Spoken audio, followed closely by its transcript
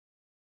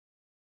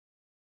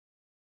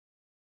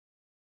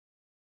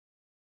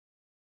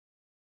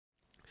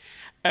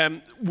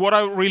What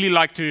I really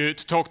like to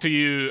talk to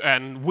you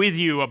and with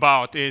you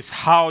about is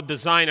how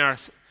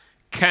designers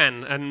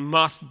can and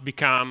must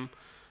become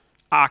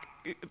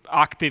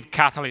active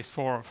catalysts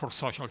for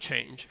social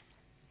change.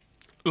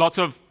 Lots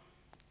of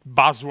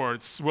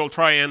buzzwords. We'll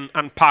try and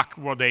unpack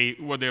what they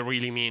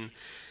really mean.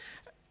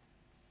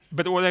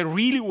 But what I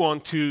really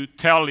want to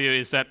tell you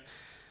is that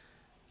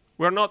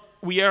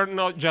we are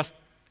not just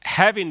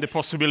having the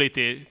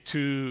possibility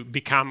to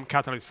become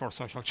catalysts for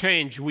social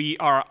change. We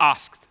are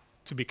asked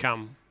to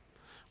become.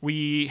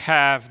 We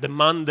have the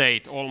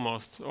mandate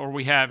almost, or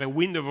we have a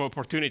window of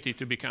opportunity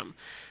to become.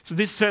 So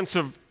this sense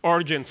of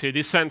urgency,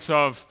 this sense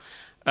of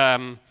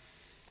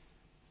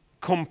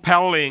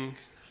compelling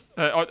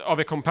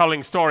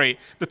story,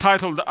 the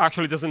title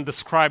actually doesn't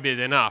describe it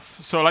enough.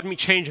 So let me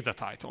change the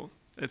title.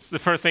 It's the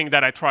first thing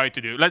that I try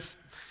to do. Let's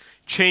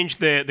change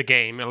the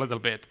game a little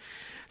bit.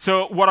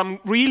 So what I'm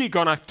really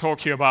going to talk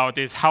to you about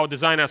is how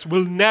designers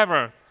will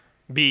never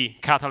be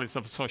catalysts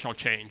of social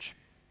change,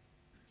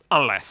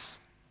 unless.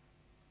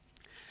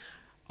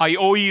 I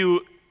owe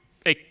you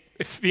a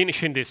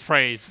finishing this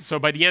phrase. So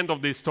by the end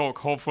of this talk,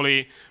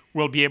 hopefully,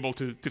 we'll be able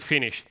to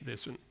finish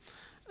this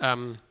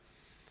one.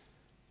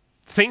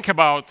 Think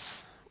about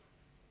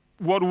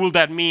what will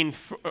that mean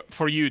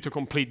for you to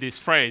complete this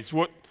phrase.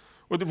 What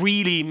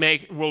really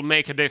will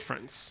make a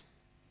difference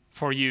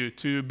for you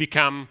to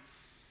become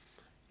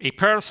a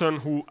person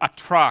who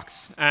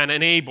attracts and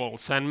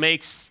enables and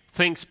makes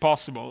things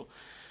possible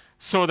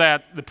so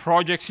that the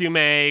projects you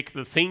make,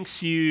 the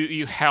things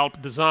you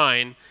help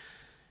design,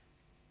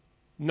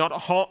 not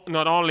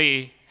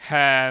only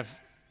have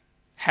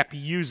happy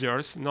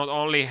users, not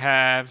only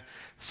have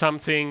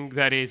something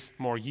that is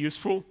more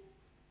useful,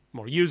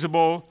 more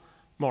usable,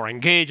 more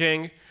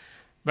engaging,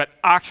 but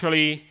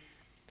actually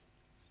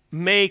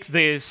make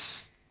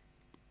this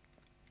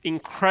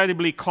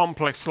incredibly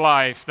complex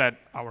life that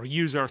our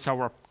users,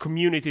 our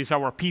communities,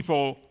 our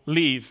people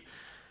live,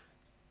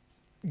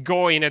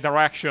 go in a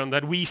direction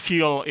that we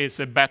feel is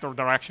a better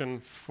direction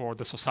for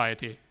the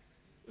society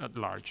at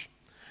large.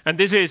 And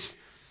this is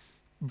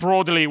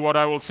broadly what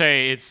I will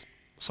say is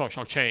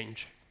social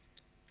change.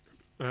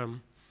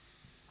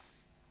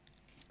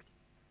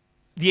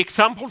 The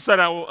examples that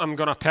I'm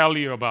going to tell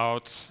you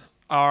about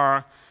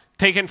are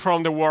taken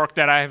from the work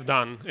that I have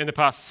done in the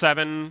past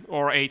 7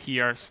 or 8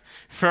 years.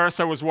 First,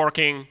 I was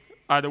working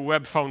at a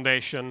web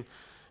foundation,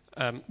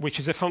 which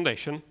is a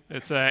foundation.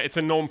 It's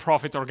a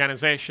non-profit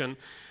organization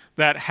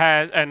that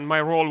had, and my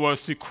role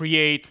was to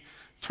create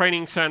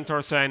training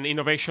centers and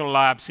innovation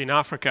labs in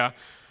Africa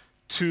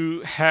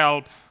to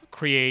help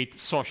create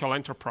social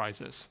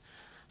enterprises.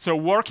 So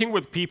working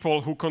with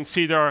people who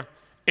consider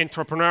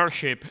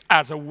entrepreneurship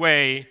as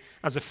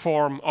a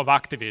form of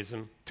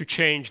activism to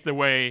change the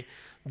way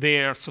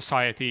their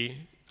society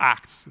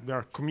acts,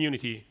 their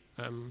community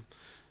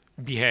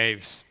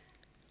behaves.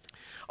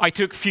 I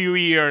took a few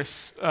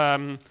years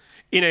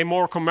in a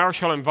more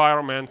commercial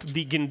environment,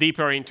 digging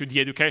deeper into the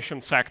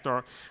education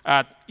sector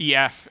at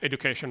EF,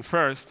 Education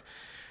First.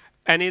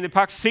 And in the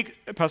past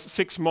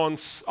 6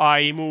 months,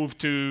 I moved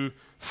to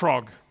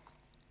Frog,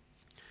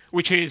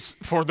 which is,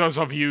 for those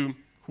of you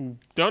who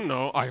don't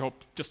know, I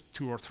hope just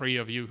 2 or 3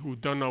 of you who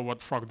don't know what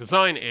Frog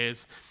Design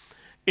is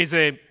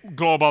a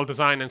global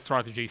design and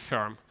strategy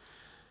firm.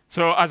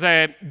 So as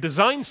a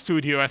design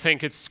studio, I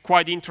think it's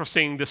quite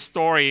interesting, the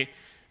story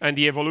and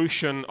the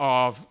evolution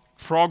of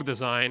Frog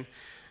Design,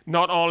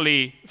 not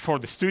only for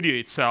the studio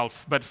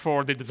itself, but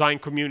for the design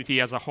community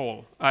as a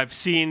whole. I've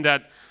seen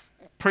that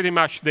pretty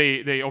much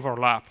they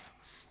overlap.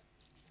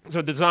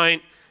 So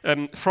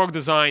Frog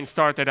Design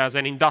started as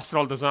an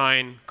industrial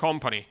design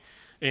company,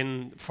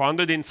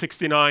 founded in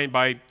 '69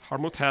 by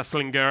Hartmut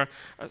Hesslinger,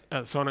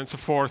 so on and so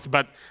forth.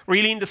 But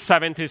really in the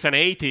 '70s and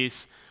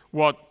 '80s,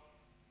 what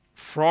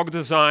Frog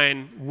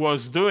Design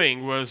was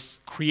doing was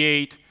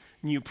create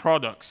new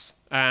products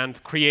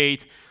and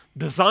create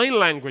design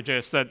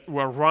languages that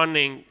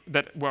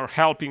were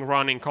helping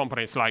running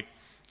companies like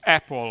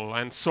Apple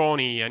and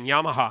Sony and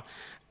Yamaha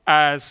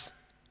as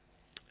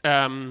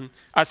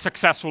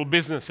successful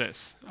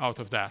businesses out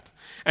of that.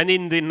 And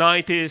in the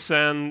 '90s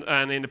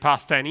and in the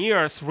past 10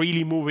 years,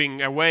 really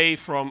moving away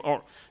from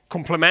or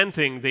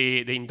complementing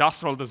the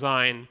industrial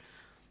design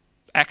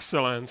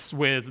excellence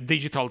with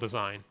digital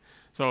design.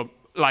 So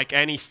like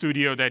any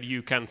studio that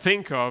you can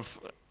think of,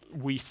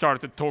 we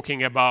started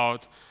talking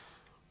about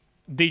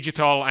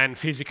digital and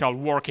physical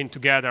working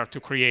together to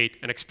create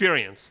an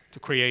experience, to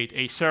create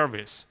a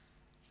service.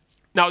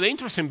 Now, the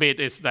interesting bit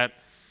is that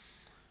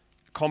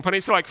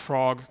companies like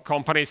Frog,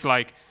 companies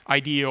like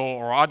IDEO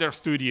or other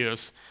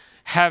studios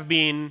have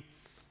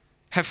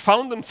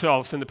found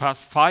themselves in the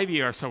past 5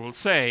 years, I will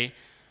say,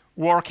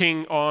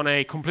 working on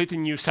a completely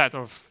new set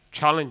of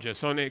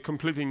challenges, on a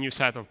completely new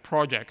set of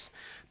projects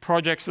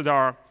that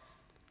are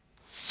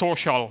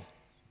social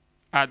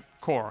at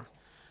core.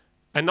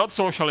 And not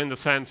social in the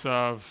sense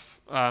of,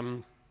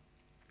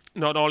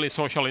 not only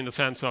social in the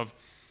sense of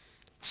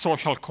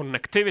social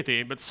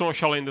connectivity, but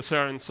social in the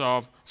sense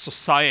of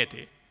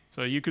society.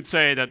 So you could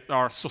say that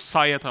our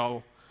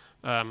societal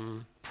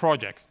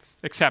projects,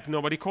 except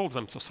nobody calls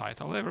them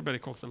societal. Everybody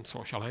calls them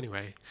social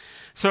anyway.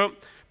 So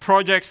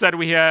projects that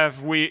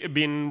we've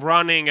been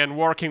running and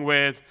working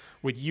with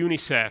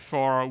UNICEF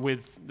or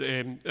with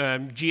the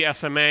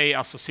GSMA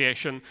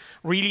Association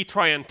really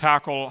try and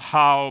tackle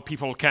how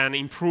people can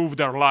improve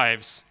their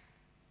lives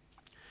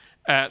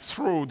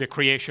through the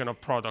creation of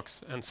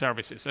products and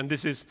services. And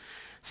this is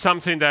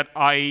something that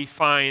I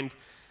find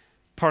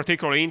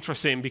particularly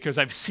interesting because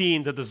I've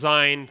seen the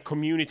design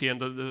community and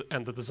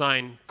the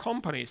design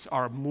companies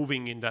are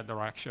moving in that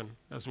direction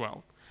as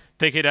well.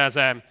 Take it as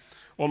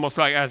almost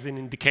like as an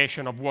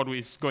indication of what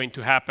is going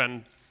to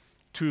happen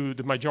to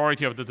the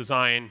majority of the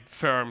design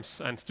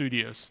firms and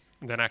studios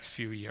in the next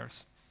few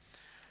years.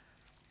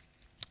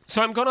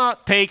 So I'm going to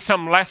take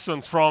some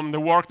lessons from the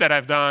work that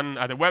I've done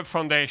at the Web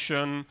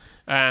Foundation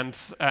and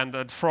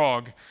at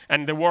Frog,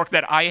 and the work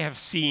that I have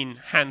seen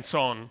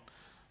hands-on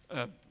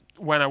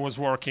when I was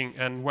working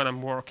and when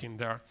I'm working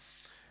there.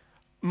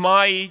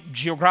 My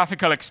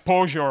geographical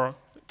exposure,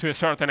 to a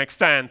certain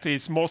extent,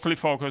 is mostly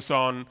focused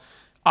on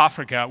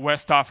Africa,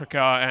 West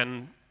Africa,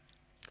 and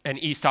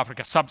East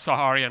Africa,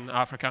 Sub-Saharan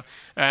Africa,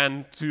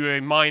 and to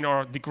a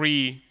minor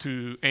degree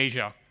to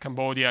Asia,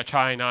 Cambodia,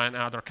 China, and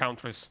other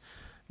countries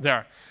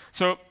there.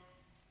 So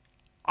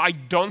I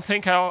don't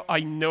think I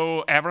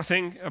know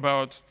everything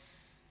about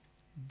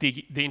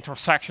the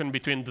intersection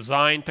between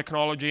design,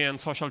 technology, and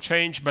social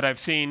change, but I've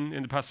seen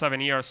in the past 7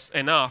 years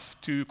enough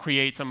to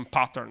create some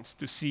patterns,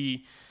 to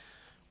see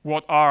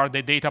what are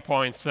the data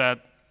points that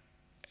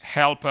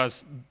help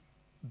us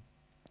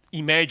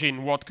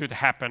imagine what could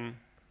happen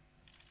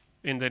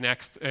in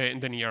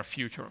the near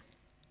future.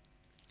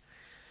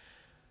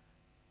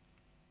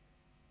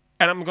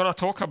 And I'm going to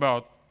talk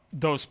about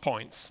those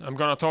points. I'm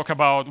going to talk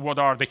about what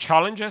are the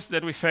challenges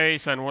that we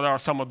face and what are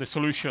some of the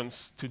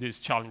solutions to these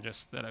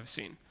challenges that I've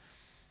seen.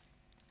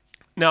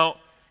 Now,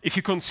 if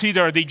you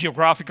consider the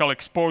geographical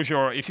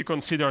exposure, if you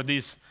consider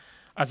this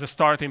as a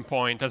starting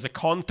point, as a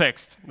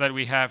context that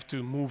we have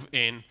to move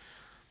in,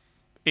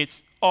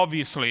 it's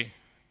obviously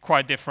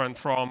quite different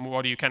from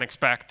what you can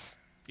expect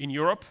in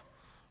Europe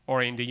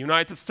or in the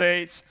United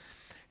States.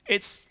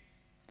 It's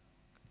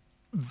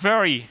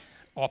very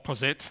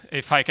opposite,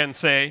 if I can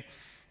say,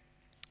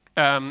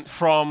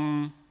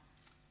 from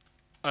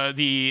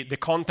the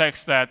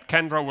context that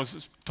Kendra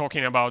was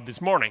talking about this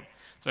morning.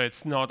 So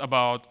it's not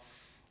about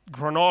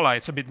granola,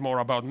 it's a bit more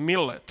about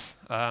millet.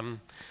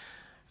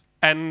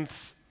 And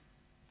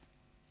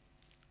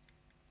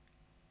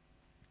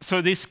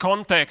so this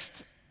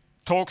context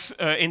talks,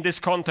 in this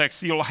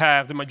context, you'll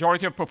have the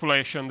majority of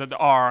population that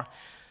are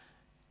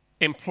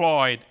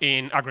employed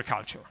in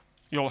agriculture.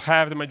 You'll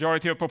have the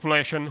majority of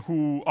population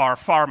who are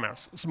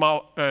farmers,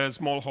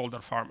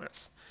 smallholder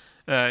farmers,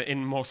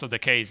 in most of the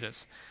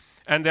cases.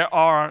 And they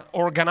are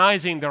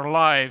organizing their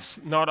lives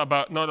not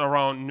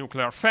around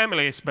nuclear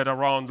families, but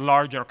around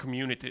larger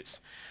communities.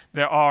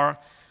 Their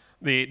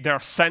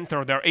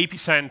center, their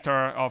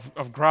epicenter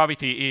of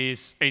gravity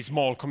is a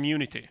small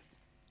community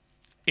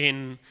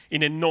in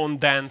a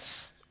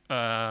non-dense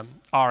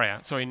area.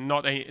 So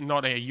not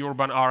a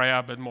urban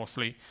area, but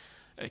mostly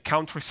a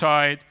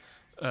countryside,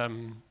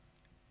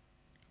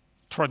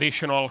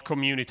 traditional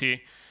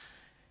community.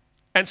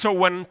 And so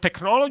when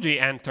technology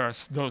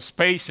enters those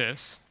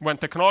spaces, when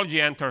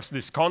technology enters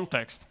this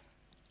context,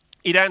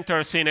 it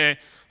enters in a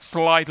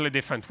slightly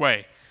different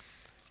way.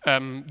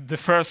 The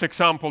first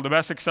example, the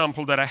best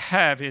example that I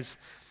have is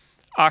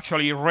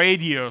actually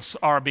radios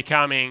are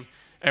becoming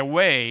a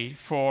way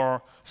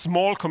for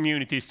small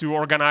communities to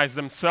organize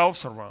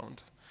themselves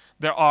around.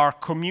 There are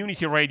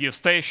community radio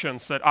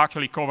stations that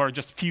actually cover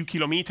just a few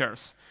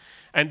kilometers.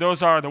 And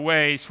those are the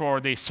ways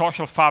for the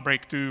social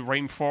fabric to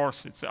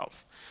reinforce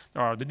itself.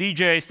 There are the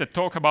DJs that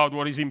talk about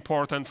what is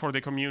important for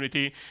the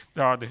community.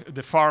 There are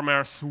the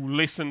farmers who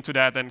listen to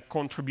that and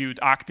contribute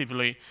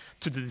actively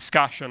to the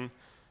discussion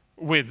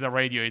with the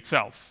radio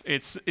itself.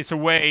 It's a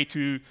way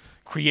to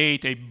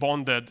create a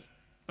bonded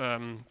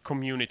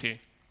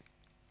community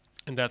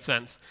in that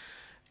sense.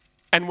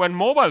 And when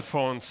mobile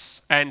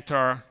phones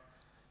enter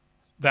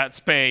that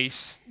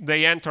space,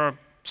 they enter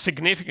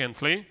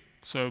significantly.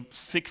 So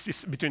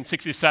between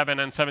 67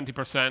 and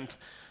 70%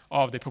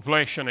 of the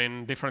population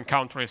in different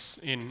countries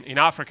in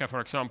Africa, for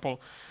example,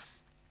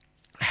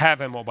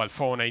 have a mobile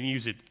phone and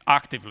use it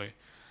actively.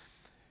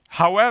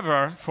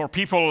 However, for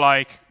people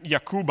like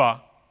Yakuba,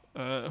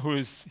 who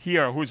is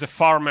here, who is a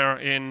farmer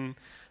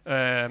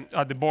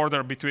at the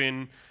border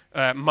between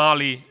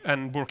Mali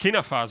and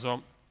Burkina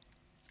Faso,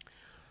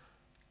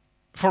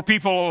 for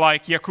people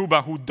like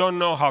Yakuba who don't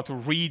know how to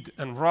read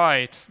and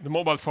write, the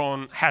mobile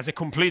phone has a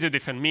completely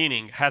different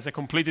meaning, has a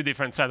completely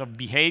different set of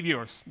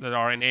behaviors that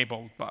are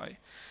enabled by.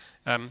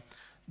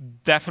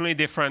 Definitely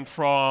different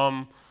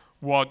from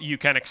what you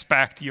can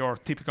expect your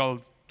typical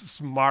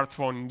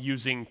smartphone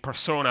using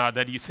persona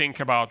that you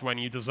think about when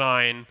you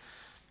design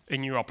a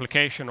new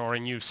application or a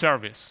new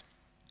service.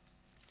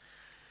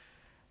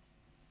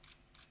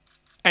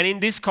 And in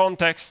this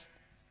context,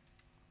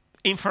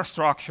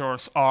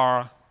 infrastructures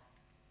are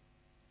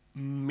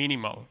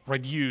minimal,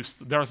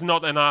 reduced. There's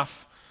not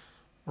enough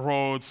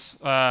roads,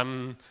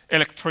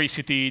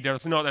 electricity.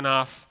 There's not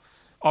enough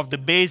of the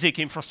basic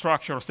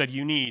infrastructures that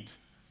you need,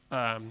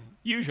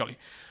 usually.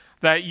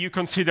 That you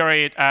consider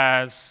it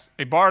as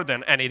a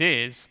burden, and it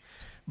is,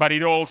 but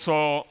it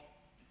also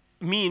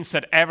means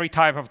that every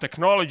type of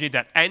technology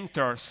that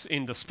enters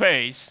in the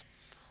space,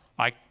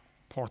 like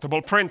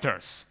portable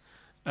printers,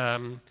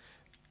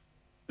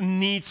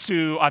 needs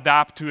to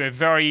adapt to a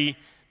very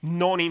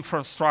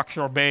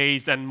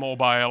non-infrastructure-based and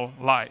mobile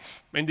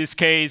life. In this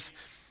case,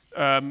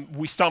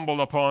 we stumbled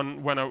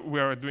upon, when we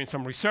were doing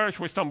some research,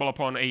 we stumbled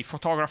upon a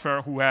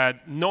photographer who had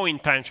no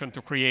intention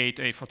to create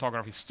a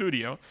photography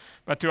studio,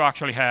 but to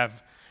actually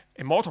have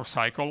a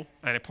motorcycle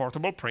and a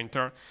portable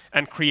printer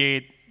and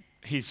create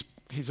his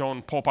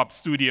own pop-up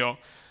studio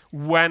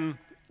when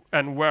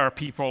and where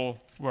people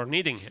were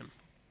needing him.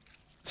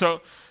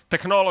 So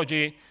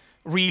technology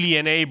really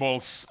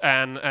enables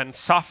and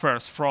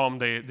suffers from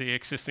the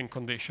existing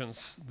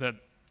conditions that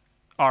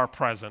are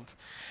present.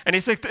 And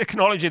it's a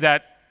technology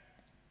that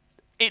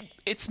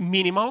it's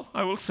minimal,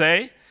 I will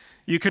say.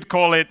 You could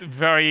call it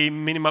very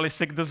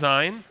minimalistic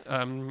design.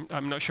 I'm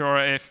not sure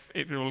if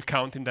it will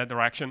count in that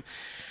direction.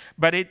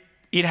 But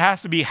it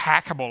has to be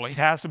hackable. It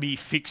has to be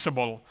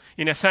fixable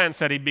in a sense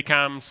that it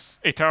becomes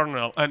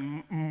eternal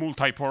and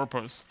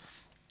multi-purpose.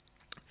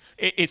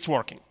 It's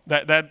working.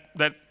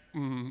 That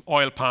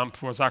oil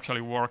pump was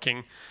actually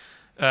working.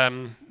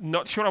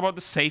 Not sure about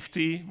the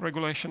safety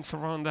regulations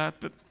around that,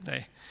 but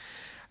hey.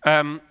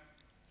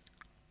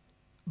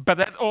 But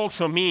that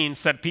also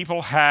means that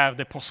people have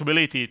the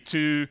possibility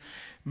to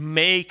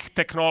make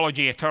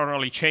technology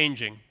eternally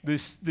changing.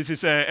 This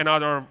is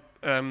another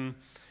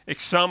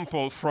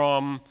example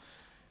from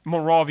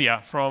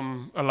Monrovia,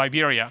 from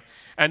Liberia.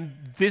 And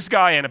this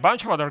guy and a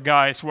bunch of other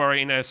guys were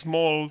in a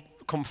small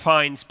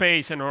confined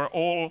space and were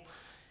all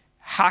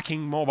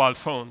hacking mobile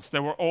phones. They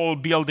were all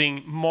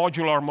building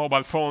modular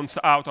mobile phones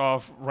out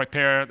of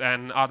repaired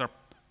and other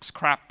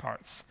scrap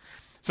parts.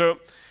 So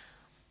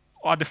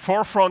at the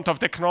forefront of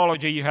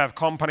technology, you have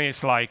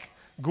companies like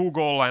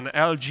Google and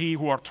LG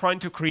who are trying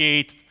to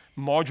create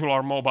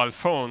modular mobile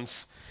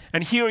phones.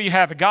 And here you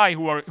have a guy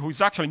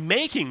who's actually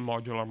making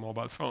modular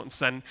mobile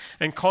phones and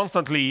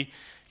constantly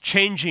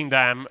changing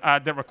them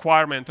at the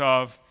requirement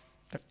of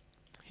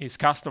his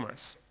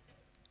customers,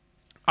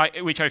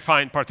 which I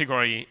find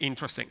particularly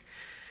interesting.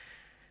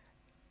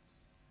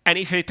 And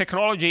if a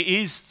technology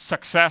is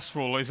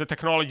successful, it's a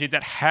technology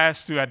that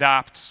has to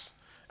adapt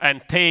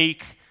and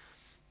take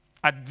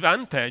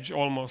advantage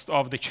almost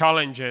of the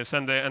challenges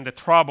and the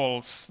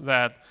troubles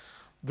that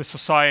the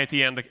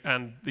society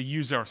and the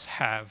users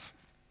have.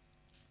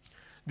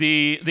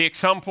 The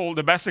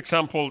best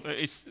example,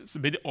 it's a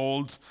bit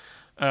old,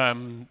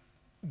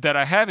 that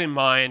I have in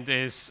mind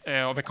is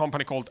of a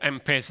company called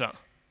M-Pesa.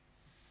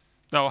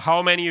 Now,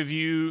 how many of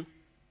you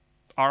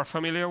are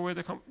familiar with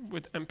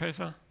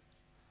M-Pesa?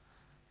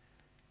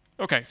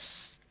 Okay,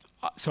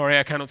 sorry,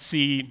 I cannot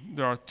see.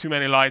 There are too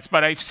many lights,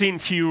 but I've seen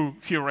few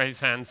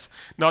raised hands,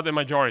 not the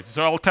majority.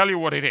 So I'll tell you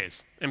what it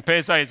is.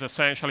 M-Pesa is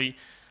essentially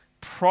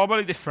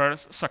probably the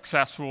first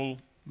successful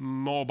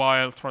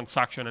mobile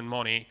transaction and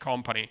money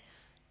company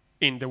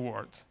in the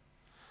world.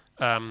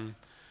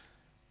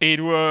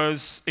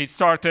 It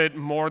started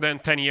more than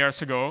 10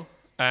 years ago,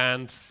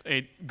 and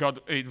it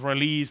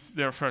released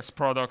their first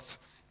product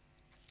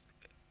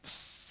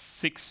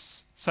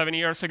 6-7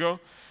 years ago.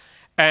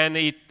 And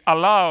it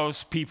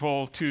allows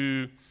people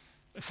to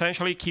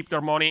essentially keep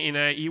their money in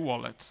an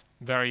e-wallet.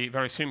 Very,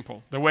 very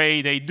simple. The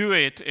way they do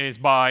it is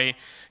by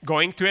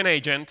going to an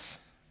agent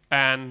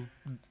and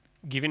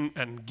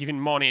giving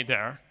money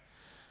there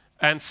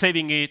and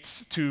saving it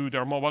to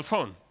their mobile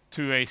phone,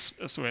 to a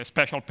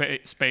special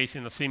space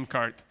in the SIM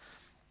card.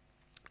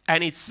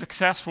 And it's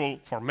successful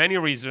for many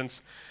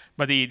reasons,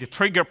 but the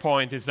trigger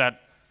point is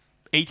that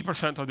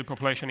 80% of the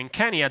population in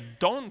Kenya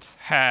don't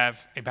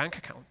have a bank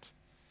account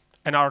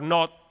and are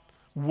not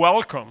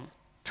welcome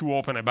to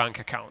open a bank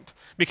account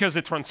because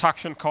the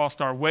transaction costs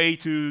are way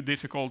too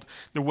difficult.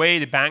 The way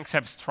the banks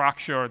have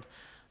structured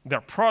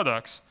their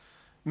products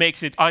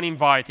makes it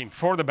uninviting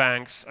for the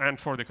banks and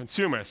for the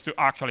consumers to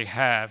actually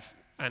have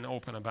and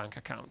open a bank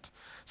account.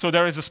 So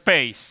there is a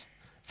space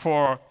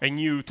for a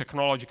new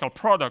technological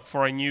product,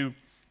 for a new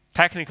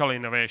technical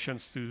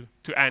innovations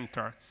to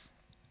enter.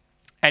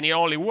 And it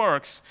only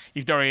works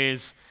if there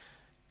is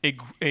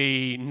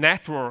a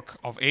network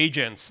of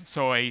agents,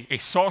 so a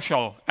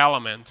social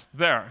element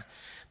there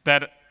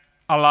that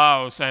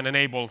allows and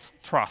enables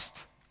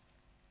trust.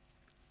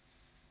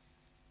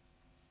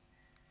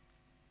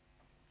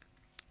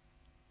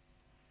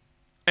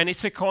 And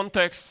it's a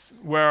context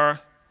where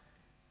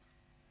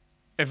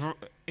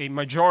a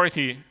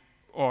majority,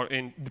 or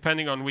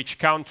depending on which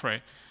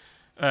country,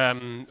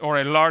 or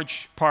a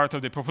large part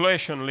of the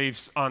population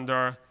lives with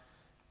under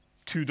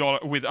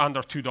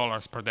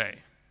 $2 per day,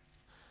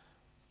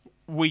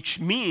 which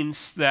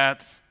means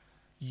that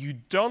you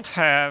don't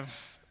have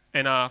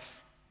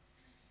enough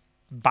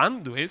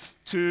bandwidth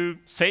to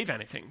save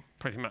anything,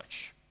 pretty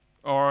much,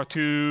 or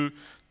to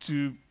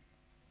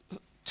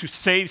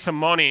save some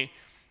money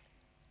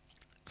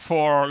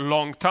for a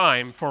long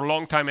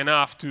time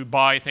enough to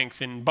buy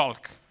things in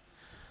bulk.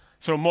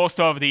 So most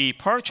of the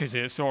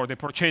purchases or the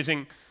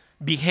purchasing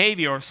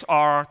behaviors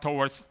are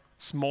towards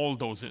small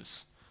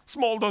doses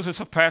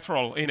of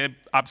petrol in an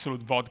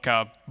absolute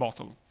vodka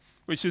bottle,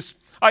 which is,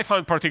 I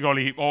found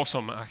particularly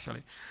awesome,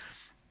 actually.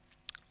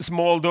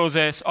 Small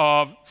doses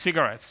of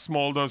cigarettes,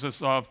 small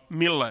doses of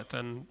millet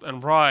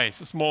and rice,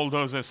 small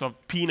doses of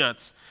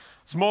peanuts,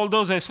 small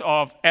doses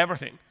of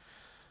everything,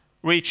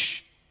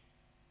 which,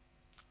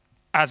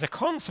 as a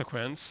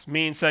consequence,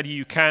 means that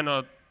you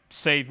cannot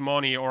save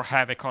money or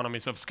have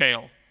economies of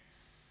scale.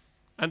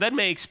 And that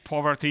makes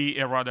poverty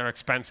a rather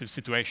expensive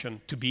situation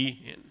to be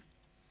in,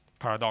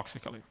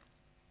 paradoxically.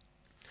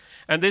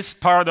 And this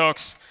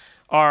paradox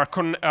are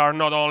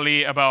not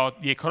only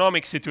about the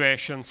economic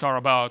situations, are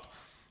about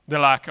the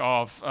lack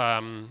of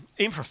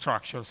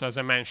infrastructures, as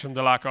I mentioned,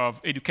 the lack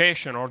of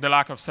education or the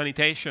lack of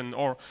sanitation,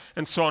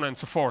 and so on and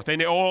so forth. And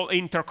they all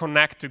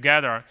interconnect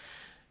together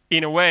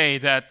in a way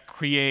that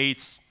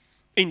creates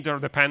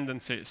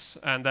interdependencies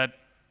and that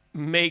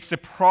makes the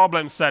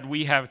problems that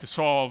we have to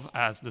solve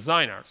as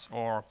designers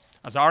or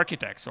as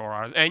architects or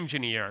as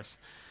engineers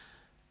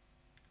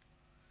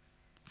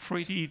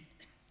pretty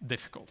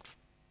difficult.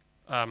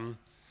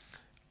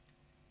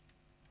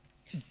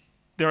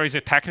 There is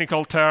a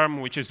technical term,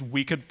 which is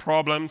wicked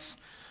problems.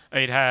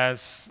 It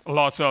has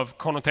lots of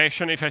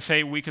connotation if I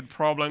say wicked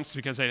problems,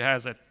 because it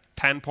has a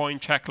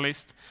 10-point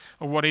checklist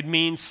of what it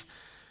means.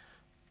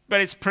 But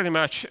it's pretty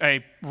much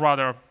a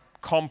rather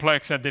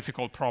complex and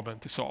difficult problem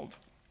to solve.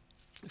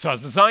 So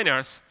as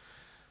designers,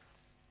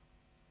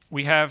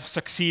 we have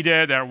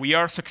succeeded, or we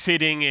are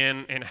succeeding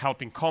in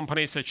helping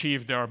companies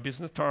achieve their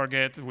business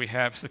target. We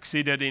have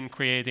succeeded in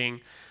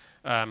creating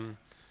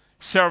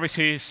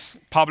services,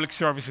 public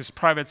services,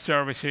 private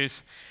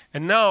services.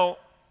 And now,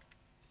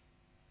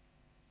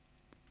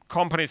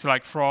 companies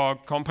like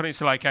Frog,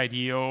 companies like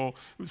IDEO,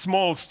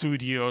 small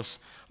studios,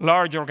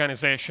 large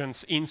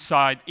organizations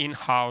inside,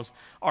 in-house,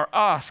 are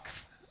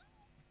asked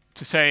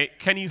to say,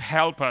 can you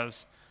help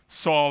us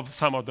solve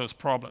some of those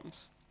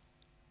problems?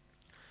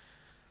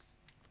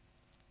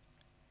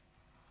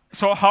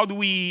 So how do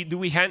we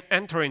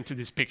enter into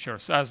these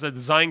pictures as a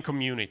design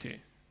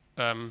community?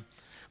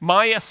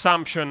 My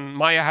assumption,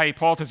 my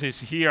hypothesis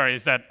here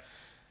is that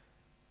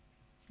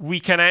we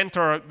can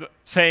enter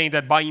saying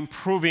that by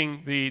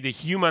improving the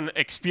human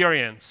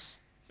experience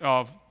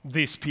of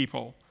these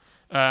people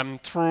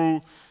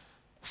through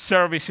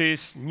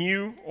services,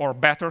 new or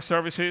better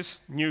services,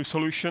 new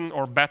solution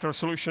or better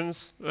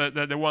solutions,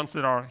 the ones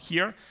that are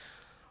here,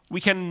 we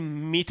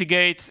can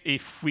mitigate,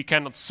 if we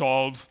cannot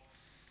solve,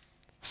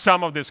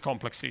 some of these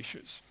complex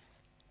issues.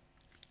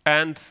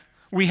 And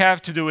we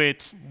have to do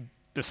it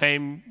the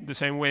same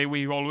way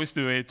we always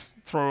do it,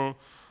 through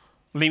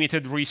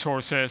limited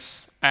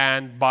resources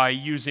and by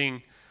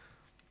using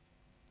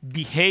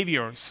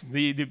behaviors,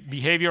 the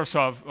behaviors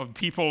of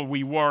people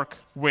we work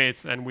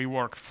with and we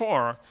work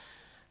for,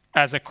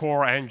 as a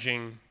core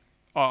engine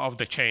of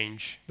the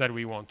change that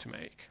we want to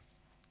make.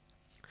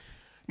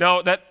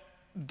 Now, that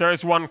there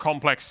is one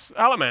complex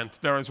element,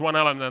 there is one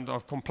element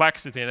of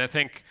complexity, and I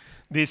think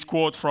this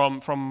quote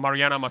from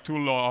Mariana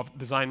Matullo of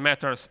Design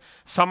Matters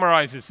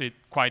summarizes it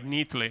quite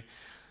neatly,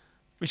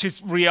 which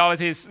is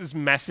reality is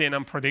messy and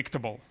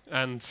unpredictable.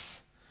 And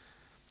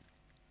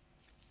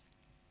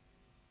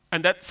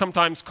that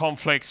sometimes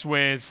conflicts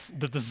with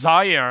the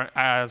desire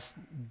as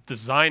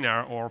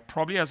designer, or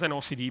probably as an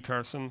OCD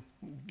person,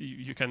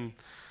 you can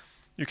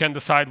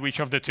decide which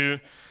of the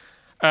two,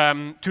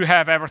 to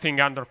have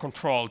everything under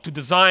control, to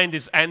design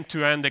this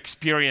end-to-end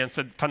experience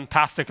that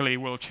fantastically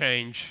will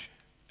change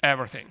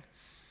everything.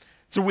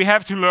 So we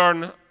have to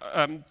learn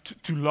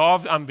to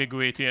love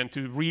ambiguity and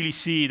to really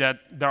see that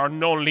there are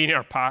no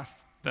linear paths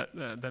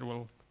that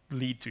will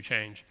lead to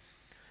change.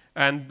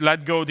 And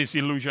let go this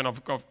illusion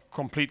of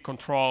complete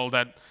control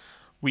that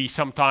we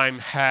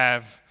sometimes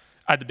have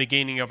at the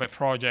beginning of a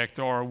project,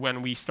 or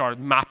when we start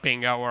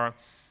mapping our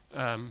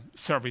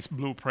service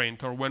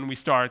blueprint, or when we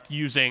start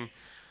using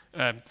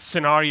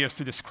scenarios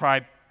to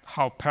describe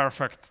how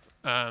perfect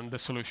the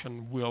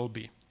solution will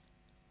be.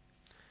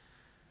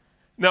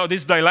 Now,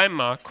 this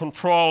dilemma,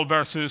 control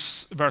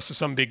versus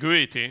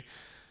ambiguity,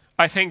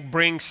 I think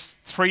brings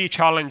three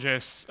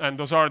challenges, and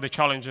those are the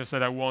challenges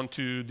that I want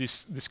to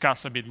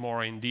discuss a bit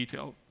more in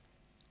detail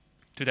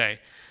today.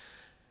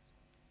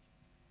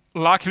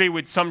 Luckily,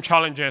 with some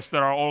challenges,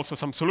 there are also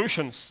some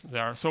solutions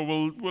there, so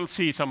we'll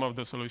see some of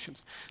the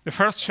solutions. The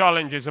first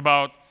challenge is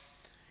about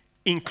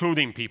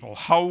including people,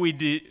 how we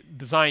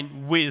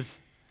design with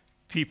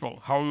people,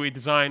 how we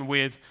design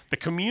with the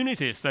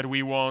communities that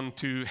we want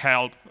to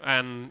help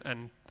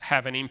and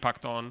have an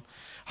impact on.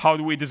 How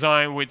do we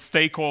design with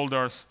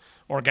stakeholders,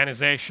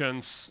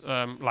 organizations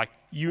like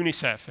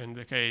UNICEF in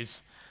the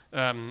case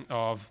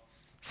of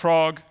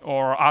Frog,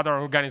 or other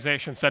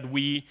organizations that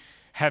we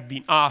have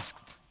been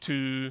asked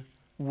to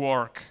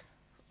work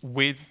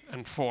with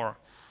and for.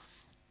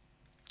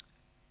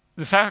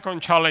 The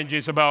second challenge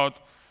is about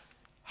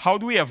how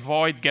do we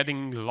avoid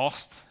getting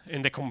lost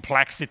in the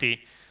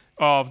complexity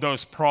of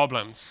those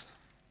problems.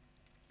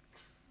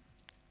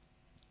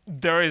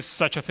 there is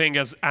such a thing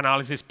as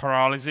analysis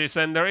paralysis,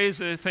 and there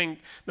is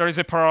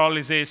a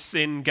paralysis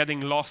in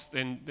getting lost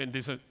in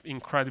this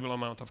incredible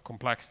amount of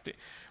complexity.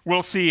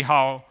 We'll see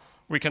how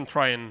we can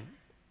try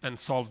and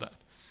solve that.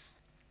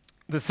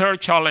 The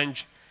third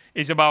challenge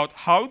is about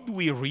how do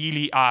we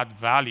really add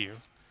value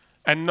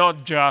and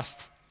not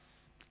just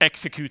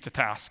execute a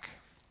task.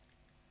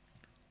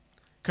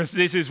 Because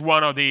this is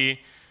one of the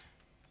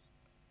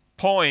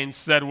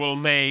points that will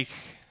make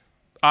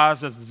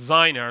us as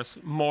designers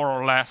more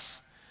or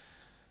less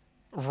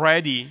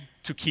ready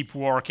to keep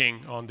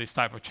working on this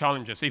type of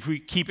challenges. If we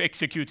keep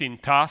executing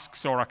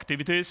tasks or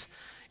activities,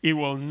 it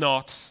will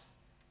not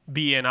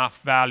be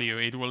enough value.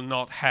 It will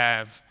not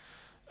have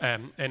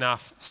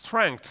enough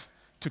strength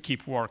to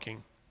keep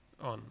working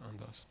on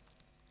those.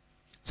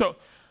 So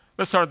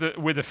let's start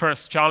with the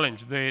first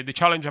challenge, the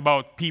challenge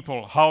about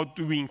people. How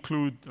do we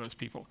include those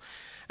people?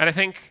 And I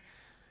think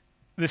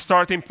the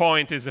starting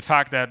point is the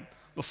fact that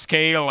the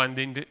scale and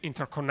the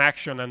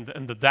interconnection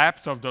and the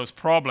depth of those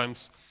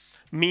problems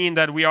mean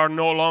that we are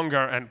no longer,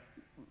 and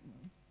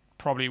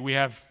probably we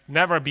have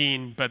never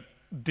been, but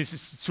this is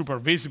super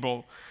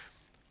visible,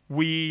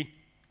 we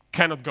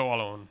cannot go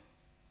alone.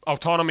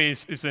 Autonomy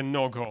is a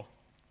no-go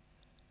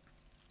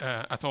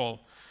at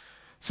all.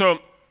 So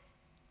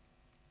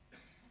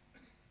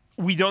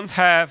we don't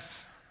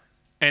have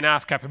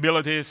enough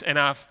capabilities,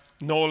 enough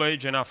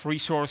knowledge, enough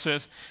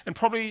resources, and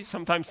probably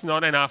sometimes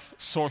not enough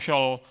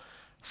social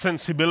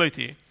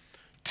sensibility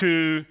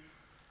to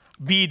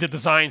be the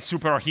design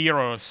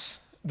superheroes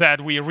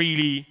that we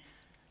really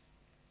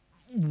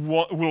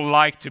would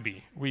like to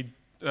be.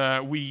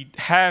 We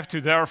have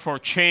to therefore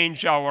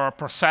change our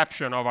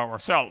perception of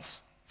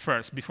ourselves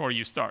first before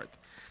you start,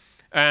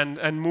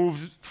 and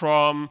move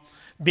from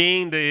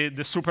being the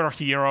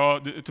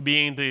superhero to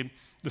being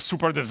the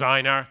super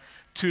designer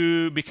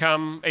to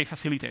become a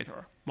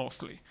facilitator,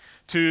 mostly.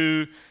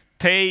 To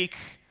take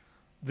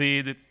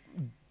the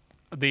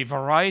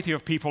variety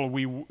of people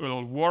we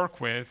will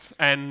work with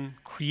and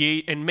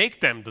create and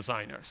make them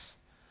designers,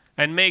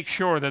 and make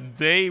sure that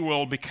they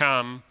will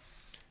become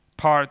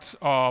part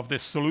of the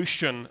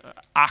solution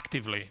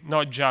actively,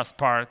 not just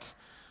part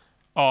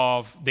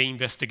of the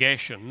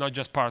investigation, not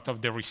just part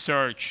of the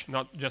research,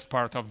 not just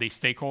part of the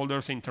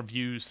stakeholders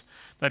interviews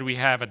that we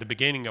have at the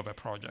beginning of a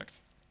project.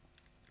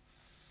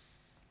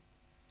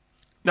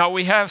 Now,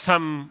 we have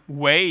some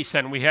ways,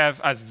 and we have,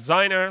 as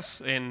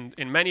designers, in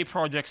many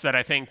projects that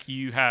I think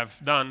you have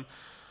done,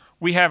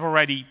 we have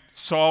already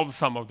solved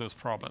some of those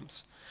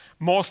problems.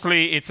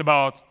 Mostly, it's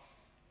about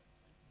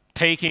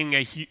taking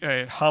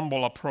a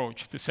humble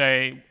approach to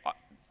say,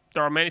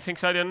 there are many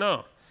things I didn't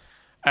know.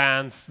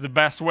 And the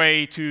best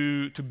way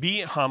to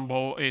be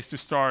humble is to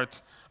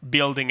start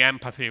building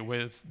empathy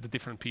with the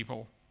different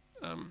people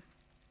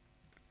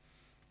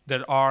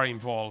that are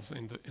involved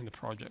in the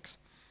projects.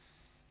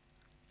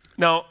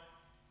 Now,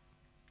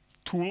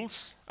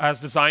 tools as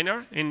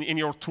designer in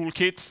your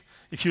toolkit,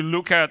 if you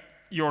look at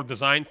your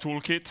design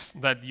toolkit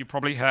that you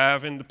probably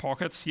have in the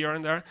pockets here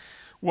and there,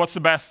 what's the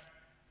best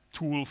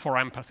tool for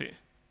empathy?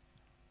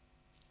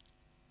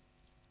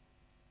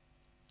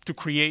 To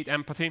create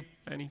empathy?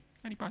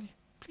 Anybody,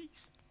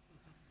 please?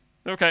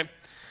 Okay.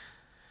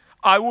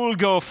 I will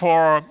go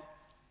for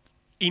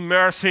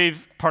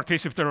immersive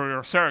participatory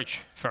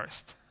research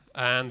first.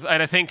 And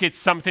I think it's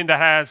something that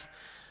has,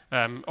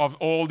 of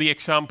all the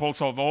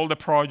examples of all the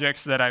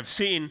projects that I've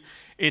seen,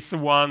 it's the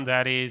one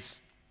that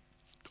is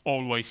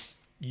always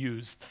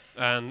used,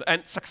 and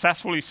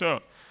successfully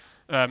so.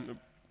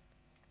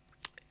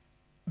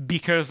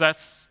 Because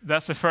that's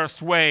the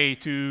first way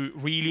to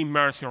really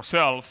immerse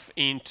yourself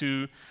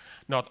into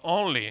not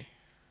only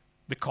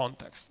the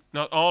context,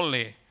 not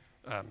only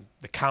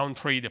the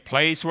country, the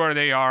place where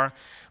they are,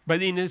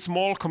 but in a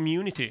small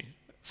community.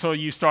 So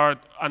you start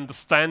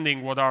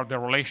understanding what are the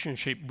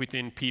relationships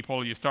between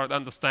people. You start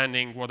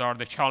understanding what are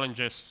the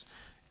challenges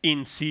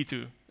in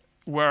situ,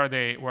 where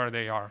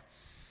they are.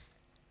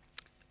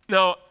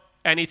 Now,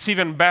 and it's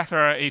even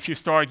better if you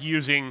start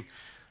using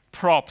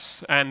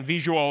props and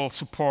visual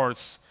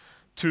supports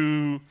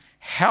to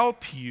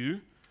help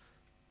you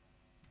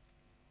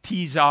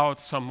tease out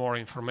some more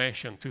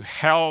information, to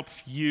help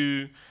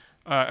you,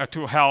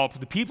 to help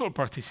the people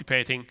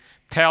participating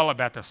tell a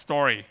better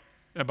story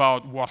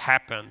about what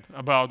happened,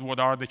 about what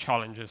are the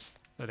challenges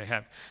that they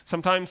have.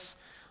 Sometimes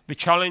the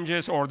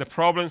challenges or the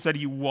problems that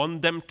you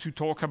want them to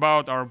talk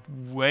about are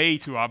way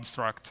too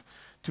abstract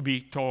to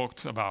be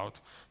talked about.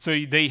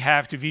 So they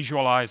have to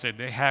visualize it.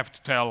 They have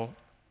to tell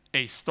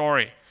a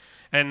story.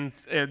 And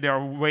they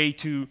are way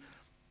too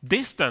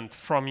distant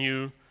from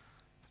you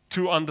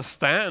to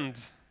understand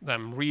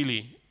them,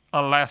 really,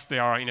 unless they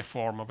are in a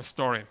form of a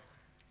story.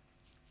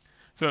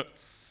 So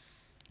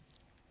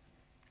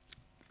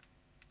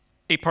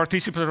a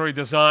participatory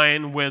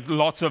design with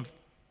lots of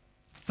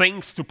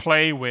things to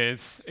play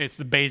with is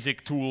the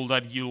basic tool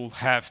that you'll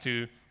have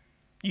to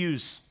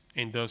use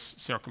in those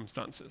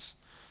circumstances.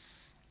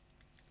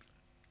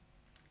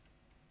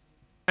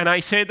 And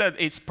I say that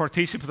it's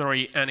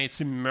participatory and it's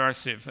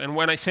immersive. And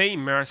when I say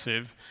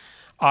immersive,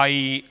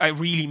 I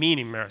really mean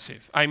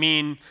immersive. I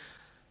mean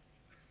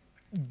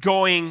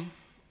going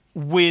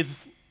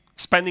with,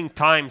 spending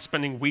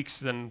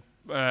weeks and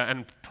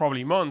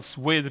probably months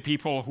with the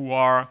people who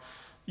are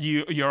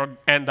you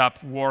end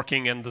up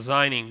working and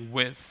designing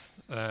with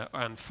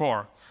and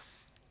for.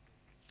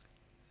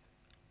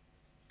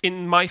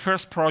 In my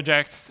first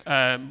project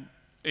in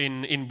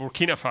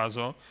Burkina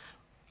Faso,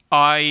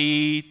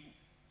 I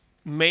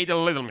made a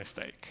little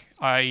mistake.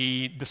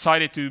 I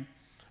decided to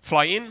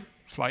fly in,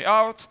 fly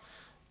out,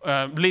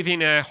 live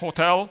in a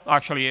hotel,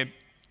 actually a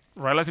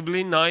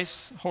relatively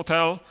nice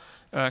hotel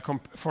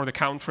for the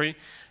country,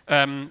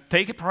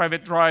 take a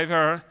private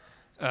driver,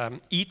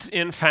 eat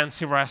in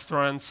fancy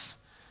restaurants,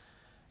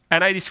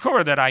 and I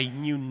discovered that I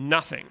knew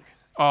nothing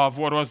of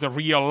what was the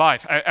real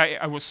life.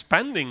 I was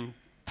spending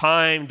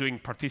time doing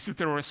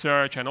participatory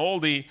research and all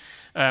the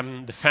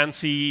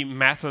fancy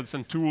methods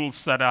and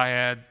tools that I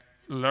had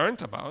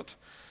learned about,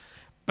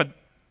 but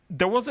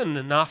there wasn't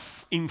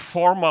enough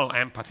informal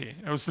empathy.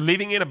 I was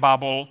living in a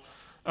bubble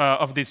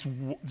of this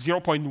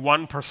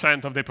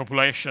 0.1% of the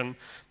population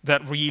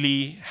that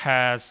really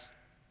has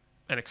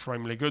an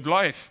extremely good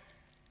life.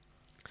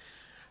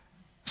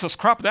 So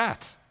scrap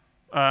that.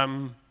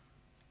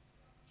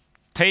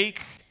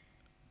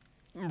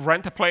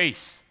 Rent a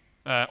place,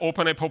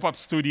 open a pop-up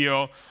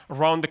studio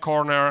around the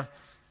corner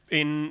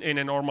in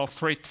a normal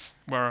street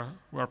where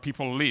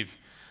people live.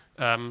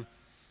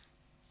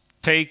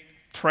 Take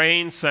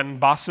trains and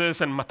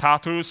buses and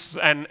matatus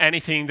and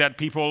anything that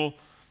people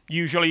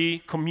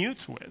usually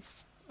commute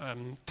with.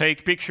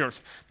 Take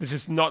pictures. This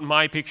is not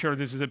my picture.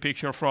 This is a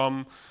picture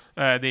from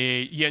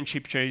the Ian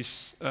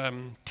Chipchase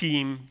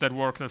team that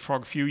worked at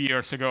Frog a few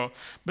years ago.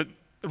 But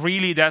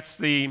really, that's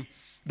the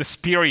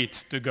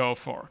spirit to go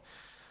for.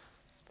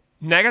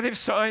 Negative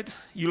side,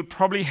 you'll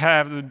probably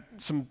have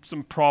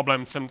some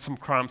problems and some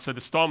cramps at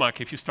the stomach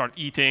if you start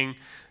eating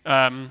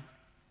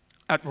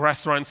at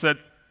restaurants that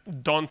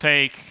don't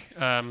take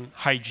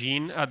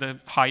hygiene at the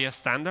highest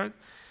standard.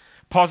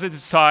 Positive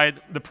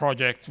side, the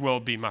project will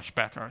be much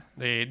better.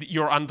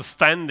 Your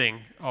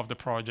understanding of the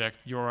project,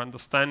 your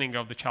understanding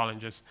of the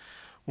challenges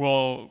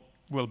will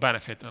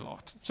benefit a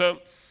lot. So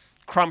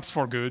cramps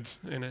for good,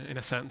 in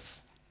a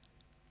sense.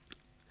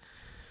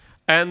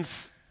 And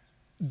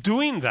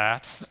doing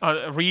that,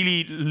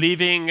 really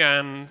living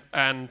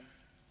and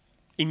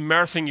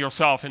immersing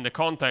yourself in the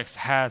context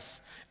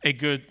has a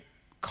good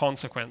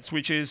consequence,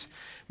 which is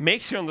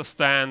makes you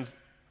understand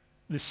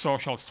the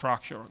social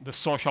structure, the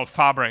social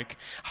fabric.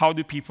 How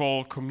do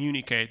people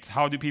communicate?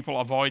 How do people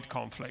avoid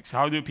conflicts?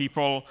 How do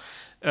people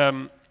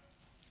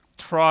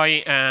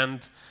try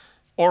and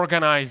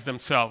organize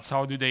themselves?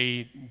 How do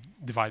they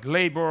divide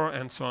labor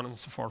and so on and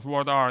so forth?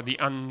 What are the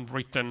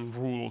unwritten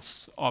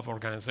rules of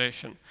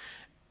organization?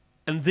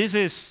 And this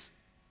is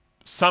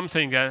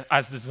something that,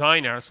 as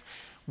designers,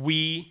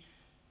 we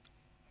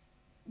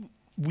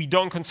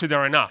don't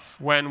consider enough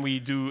when we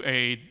do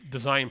a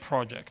design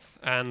project,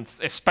 and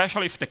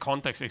especially if the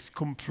context is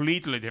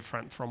completely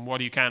different from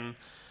what you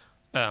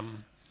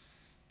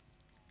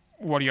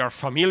are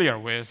familiar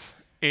with.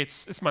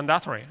 It's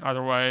mandatory.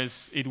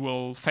 Otherwise, it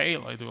will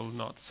fail. It will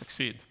not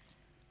succeed.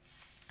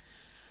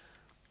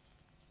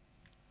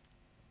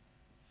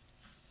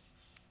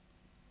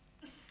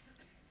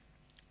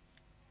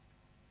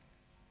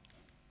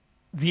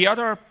 The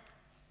other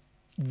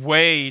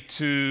way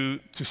to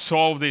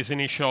solve this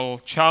initial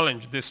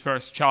challenge, this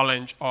first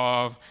challenge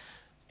of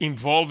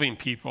involving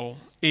people,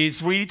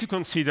 is really to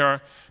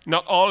consider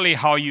not only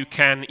how you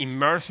can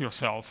immerse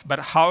yourself, but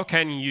how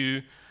can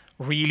you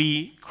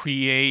really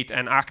create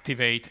and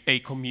activate a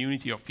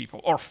community of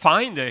people, or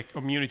find a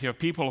community of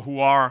people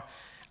who are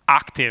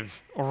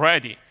active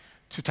already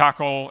to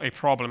tackle a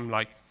problem,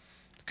 like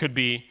could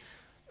be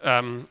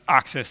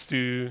access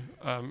to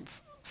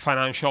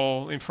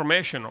financial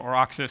information or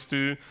access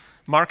to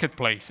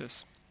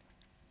marketplaces.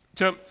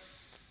 So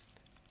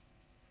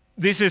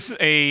this is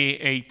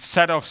a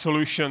set of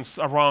solutions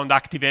around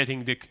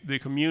activating the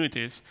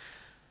communities,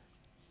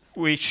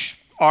 which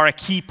are a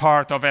key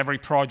part of every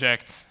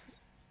project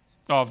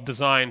of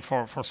design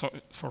for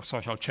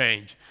social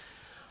change.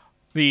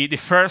 The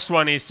first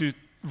one is to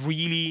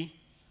really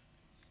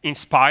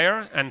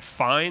inspire and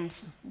find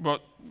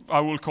what I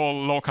will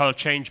call local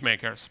change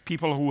makers,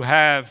 people who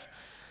have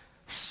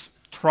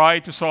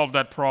tried to solve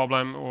that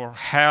problem or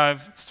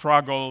have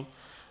struggled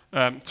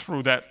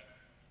through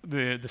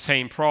the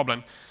same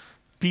problem.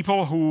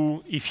 People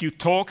who, if you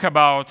talk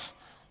about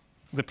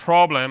the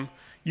problem,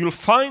 you'll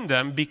find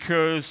them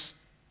because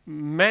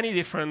many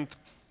different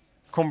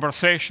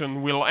conversations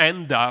will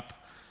end up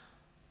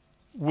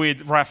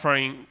with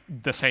referring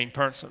the same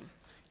person.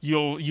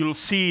 You'll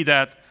see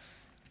that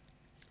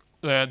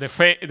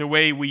the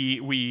way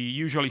we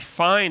usually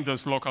find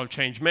those local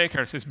change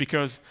makers is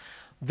because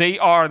they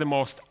are the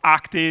most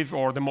active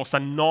or the most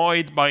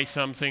annoyed by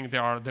something. They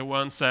are the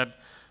ones that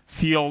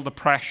feel the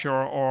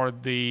pressure or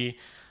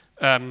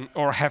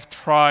or have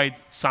tried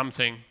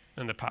something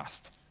in the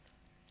past.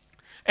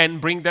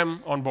 And bring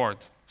them on board.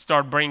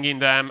 Start bringing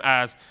them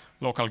as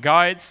local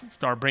guides,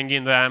 start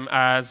bringing them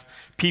as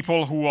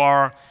people who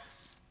are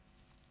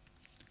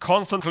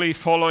constantly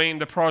following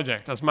the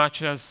project as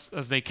much as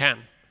they can.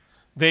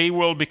 They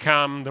will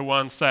become the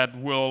ones that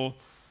will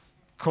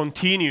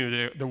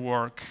continue the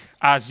work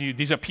as you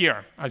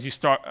disappear, as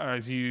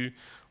you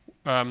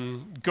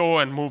go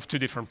and move to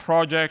different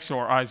projects,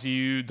 or as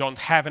you don't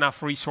have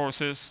enough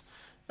resources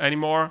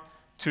anymore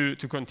to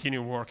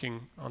continue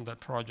working on that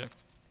project.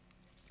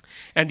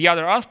 And the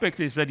other aspect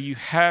is that you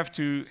have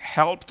to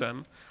help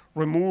them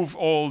remove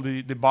all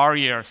the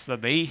barriers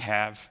that they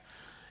have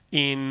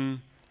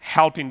in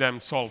helping them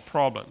solve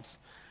problems.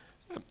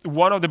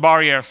 One of the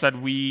barriers that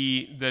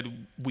we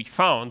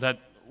found, that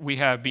we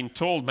have been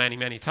told many,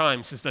 many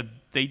times, is that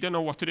they don't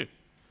know what to do.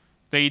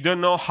 They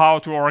don't know how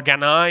to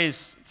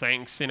organize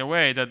things in a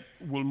way that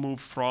will move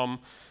from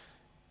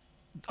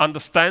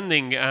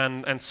understanding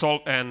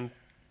and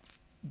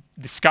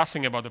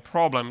discussing about the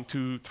problem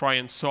to try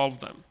and solve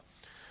them.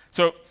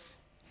 So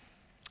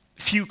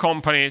few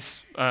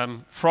companies,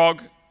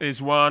 Frog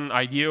is one,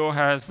 IDEO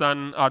has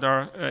done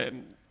other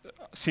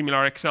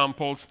similar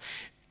examples,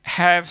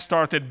 have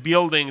started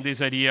building this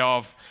idea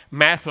of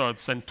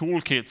methods and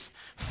toolkits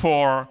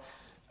for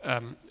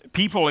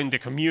people in the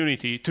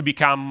community to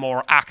become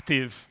more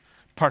active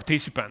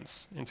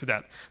participants into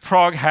that.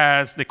 Frog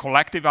has the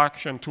collective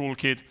action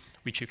toolkit,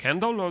 which you can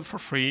download for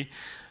free.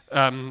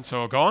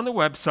 So go on the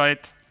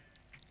website.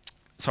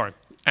 Sorry,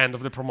 end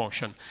of the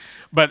promotion.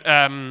 But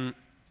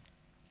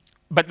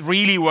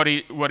really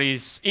what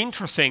is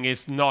interesting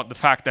is not the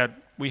fact that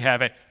we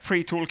have a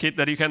free toolkit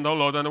that you can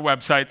download on the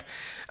website,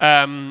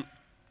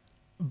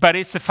 but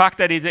it's the fact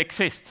that it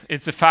exists.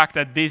 It's the fact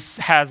that this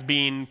has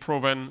been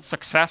proven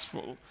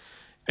successful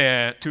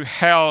to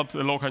help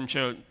the local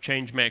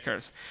change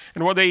makers.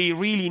 And what they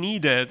really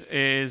needed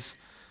is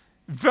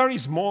very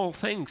small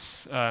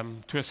things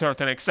to a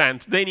certain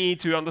extent. They need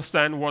to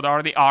understand what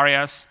are the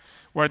areas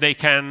where they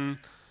can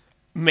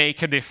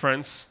make a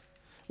difference,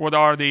 what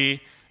are the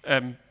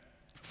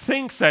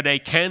things that they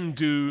can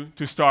do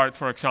to start,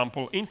 for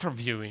example,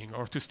 interviewing,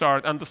 or to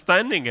start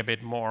understanding a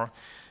bit more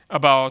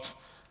about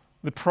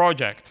the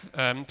project,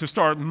 to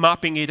start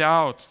mapping it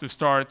out, to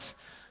start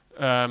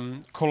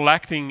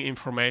collecting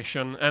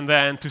information, and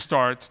then to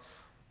start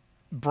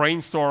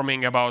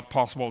brainstorming about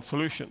possible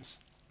solutions.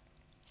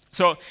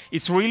 So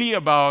it's really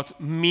about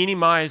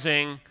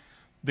minimizing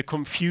the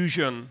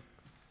confusion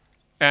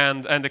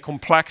and the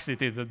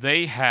complexity that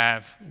they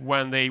have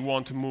when they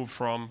want to move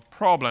from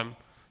problem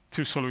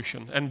to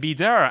solution, and be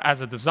there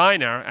as a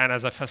designer and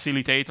as a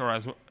facilitator,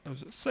 as I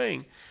was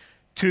saying,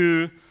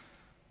 to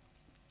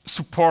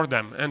support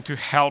them and to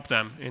help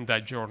them in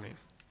that journey.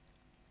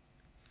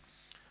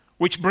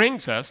 Which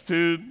brings us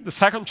to the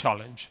second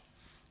challenge.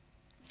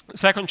 The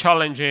second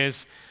challenge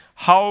is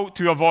how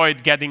to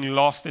avoid getting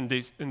lost in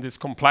this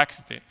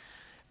complexity.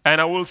 And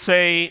I will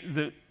say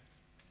that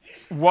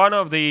one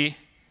of the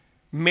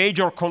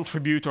major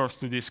contributors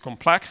to this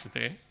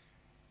complexity,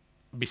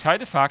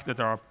 beside the fact that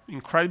there are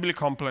incredibly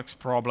complex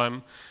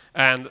problems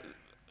and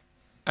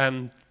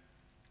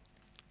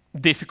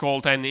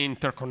difficult and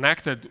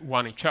interconnected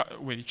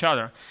with each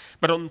other,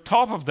 but on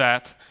top of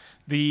that,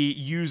 the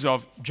use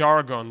of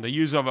jargon, the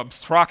use of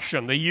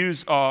abstraction, the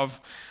use of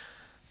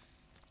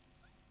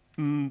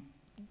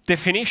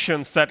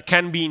definitions that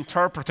can be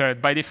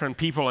interpreted by different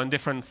people and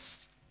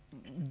different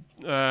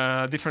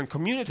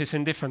communities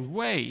in different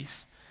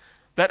ways,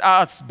 that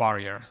adds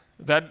barrier,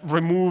 that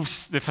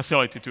removes the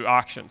facility to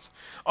actions.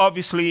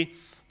 Obviously,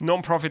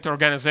 non-profit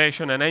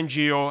organization and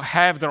NGO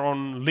have their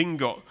own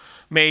lingo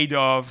made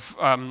of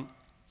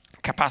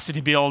capacity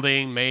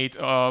building, made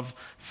of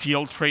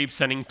field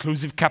trips and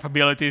inclusive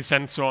capabilities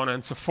and so on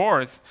and so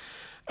forth.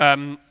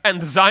 And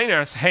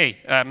designers, hey,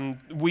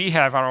 we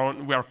have our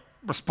own, we are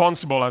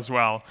responsible as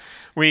well.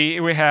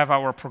 We have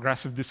our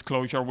progressive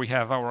disclosure, we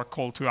have our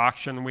call to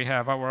action, we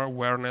have our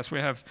awareness, we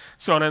have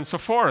so on and so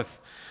forth.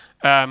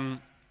 And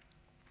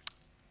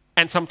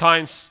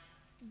sometimes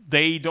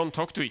they don't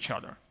talk to each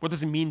other. What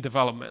does it mean,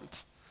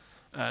 development?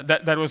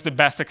 That was the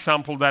best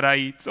example that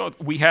I thought.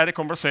 We had a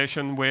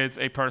conversation with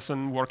a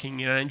person working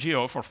in an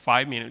NGO for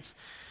 5 minutes.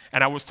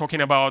 And I was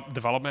talking about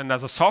development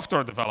as a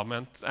software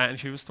development, and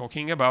she was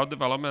talking about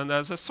development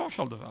as a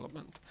social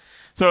development.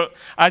 So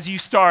as you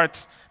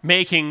start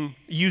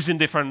using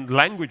different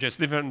languages,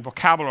 different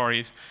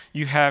vocabularies,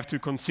 you have to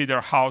consider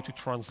how to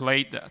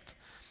translate that.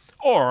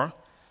 Or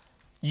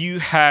you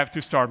have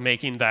to start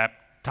making that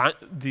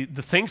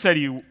the things that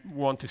you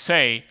want to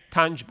say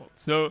tangible.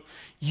 So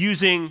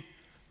using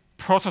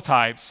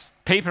prototypes,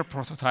 paper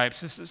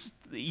prototypes, is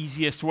the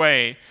easiest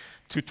way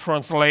to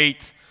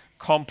translate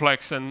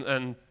complex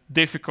and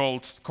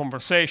difficult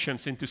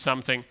conversations into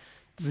something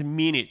that doesn't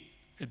mean it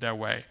that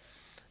way.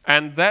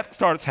 And that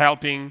starts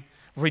helping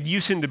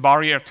reducing the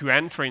barrier to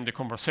entering the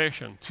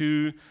conversation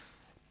to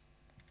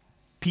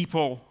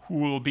people who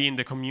will be in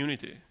the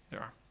community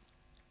there.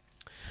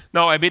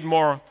 Now, a bit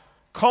more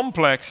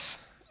complex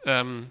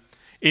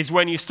is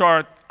when you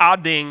start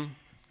adding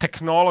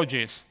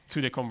technologies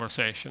to the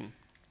conversation.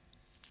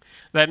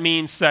 That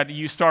means that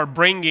you start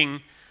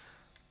bringing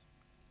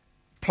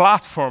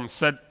platforms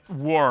that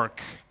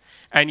work,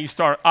 and you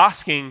start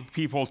asking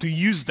people to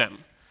use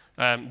them.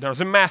 There's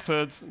a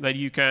method that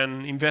you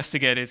can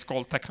investigate. It's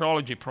called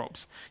technology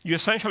probes. You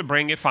essentially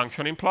bring a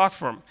functioning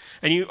platform,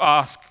 and you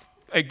ask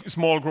a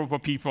small group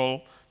of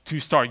people to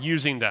start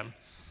using them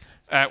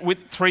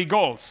with 3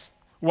 goals.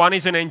 One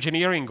is an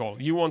engineering goal.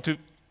 You want to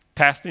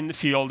test in the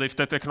field if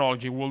the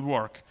technology will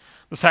work.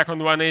 The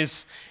second one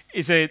is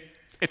a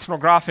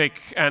ethnographic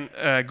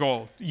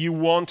goal. You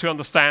want to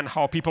understand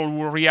how people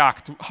will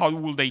react, how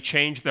will they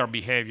change their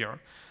behavior.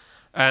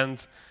 And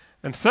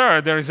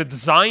third, there is a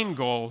design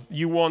goal.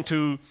 You want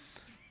to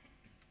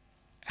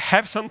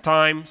have some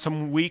time,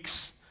 some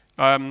weeks,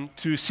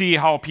 to see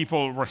how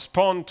people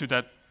respond to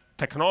that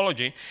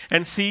technology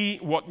and see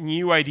what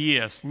new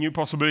ideas, new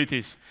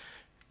possibilities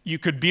you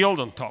could build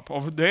on top,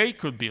 or they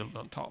could build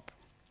on top.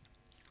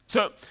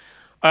 So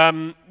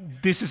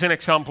this is an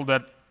example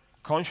that,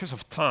 conscious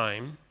of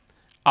time,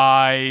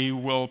 I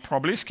will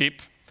probably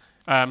skip.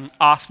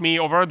 Ask me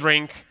over a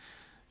drink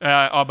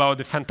about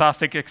the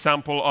fantastic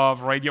example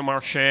of Radio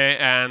Marche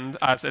and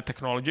as a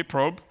technology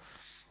probe.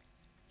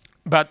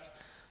 But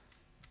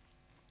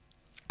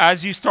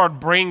as you start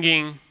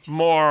bringing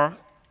more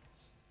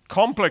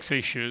complex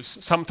issues,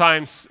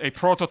 sometimes a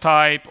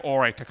prototype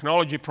or a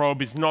technology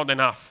probe is not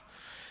enough.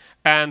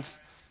 And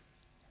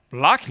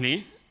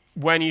luckily,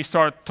 when you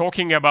start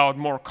talking about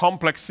more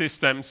complex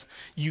systems,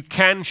 you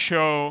can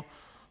show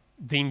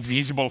the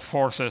invisible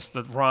forces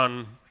that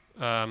run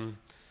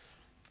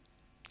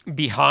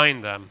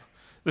behind them.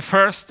 The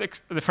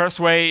first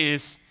way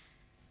is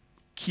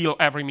kill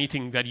every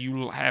meeting that you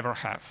will ever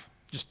have.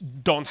 Just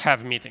don't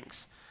have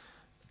meetings.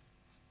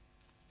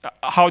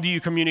 How do you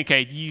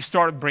communicate? You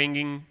start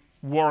bringing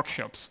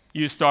workshops.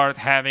 You start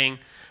having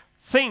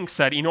things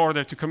that, in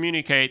order to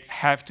communicate,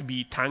 have to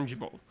be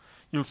tangible.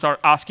 You'll start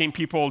asking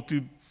people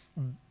to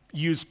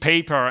use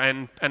paper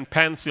and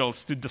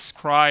pencils to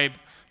describe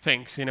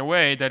things in a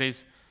way that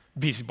is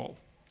visible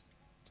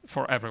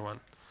for everyone.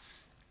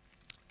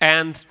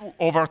 And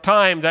over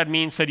time, that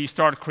means that you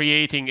start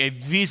creating a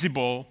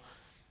visible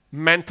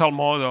mental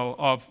model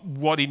of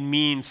what it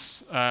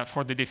means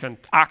for the different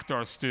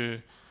actors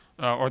to,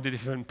 or the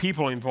different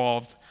people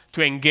involved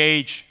to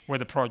engage with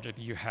the project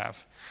you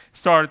have.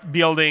 Start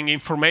building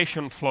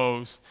information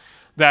flows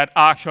that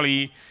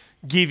actually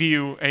give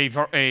you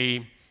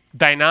a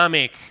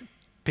dynamic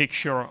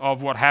picture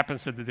of what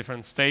happens at the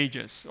different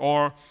stages.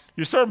 Or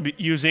you start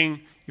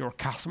using your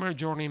customer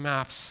journey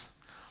maps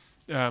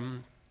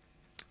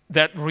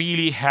that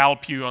really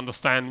help you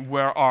understand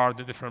where are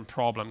the different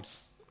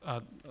problems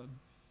at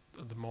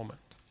the moment.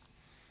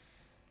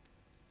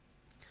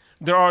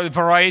 There are a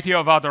variety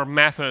of other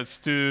methods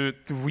to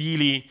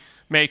really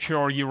make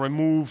sure you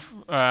remove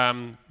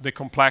the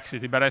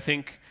complexity, but I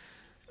think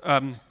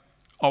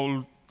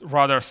I'll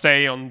rather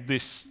stay on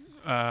this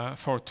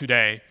for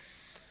today.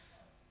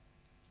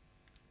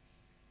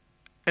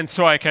 And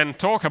so I can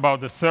talk about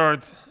the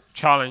third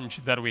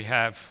challenge that we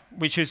have,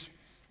 which is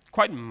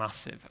quite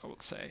massive, I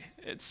would say.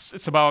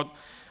 It's about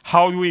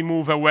how do we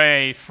move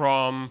away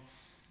from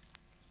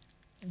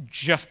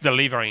just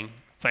delivering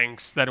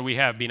things that we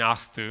have been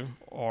asked to,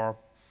 or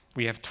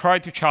we have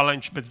tried to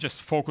challenge, but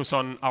just focus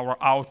on our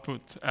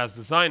output as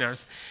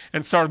designers,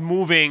 and start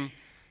moving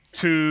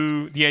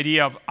to the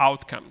idea of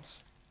outcomes.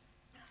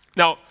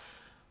 Now,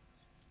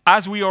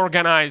 as we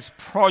organize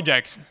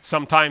projects,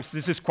 sometimes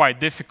this is quite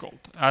difficult.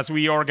 As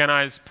we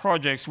organize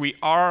projects, we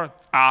are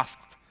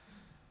asked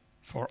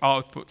for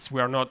outputs.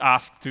 We are not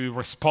asked to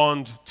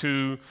respond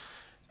to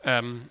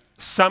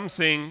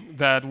something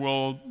that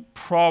will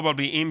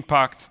probably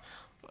impact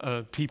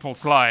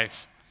people's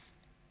lives.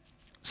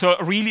 So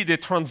really the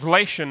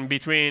translation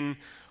between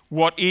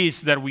what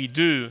is that we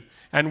do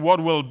and what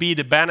will be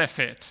the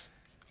benefit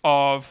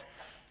of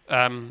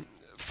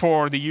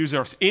for the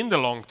users in the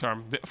long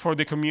term, for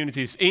the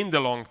communities in the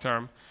long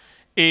term,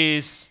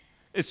 is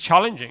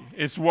challenging.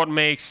 It's what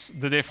makes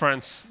the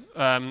difference,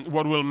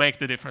 what will make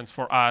the difference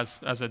for us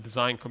as a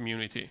design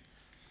community.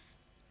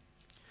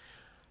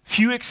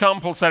 Few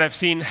examples that I've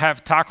seen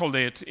have tackled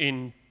it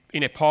in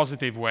a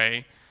positive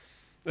way.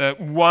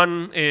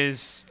 One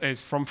is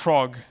from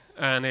Frog,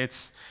 and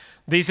it's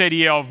this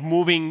idea of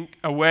moving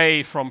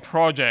away from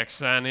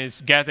projects and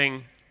is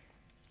getting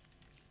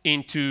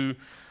into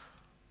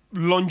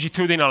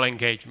longitudinal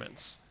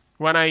engagements.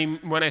 When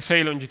I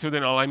say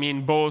longitudinal, I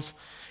mean both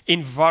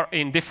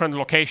in different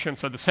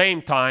locations at the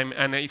same time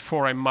and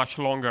for a much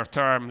longer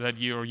term that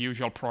your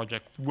usual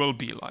project will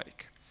be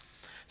like.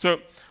 So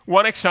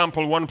one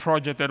example, one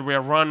project that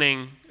we're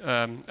running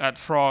at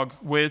Frog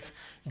with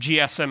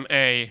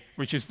GSMA,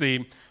 which is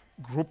the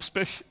Group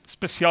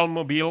Spécial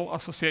Mobile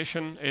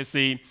Association, is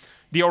the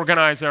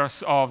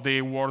organizers of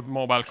the World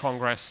Mobile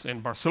Congress in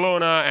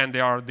Barcelona, and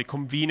they are the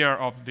convener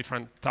of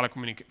different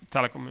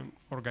telecom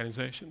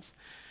organizations,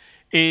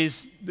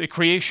 is the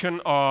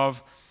creation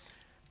of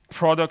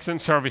products and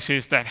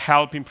services that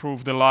help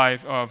improve the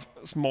life of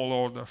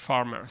smallholder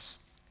farmers.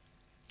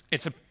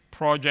 It's a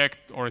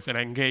project, or it's an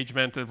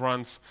engagement that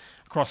runs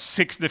across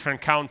 6 different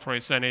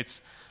countries, and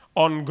it's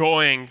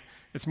ongoing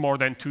It's more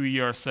than 2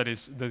 years that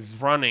is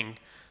running,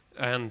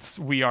 and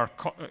we are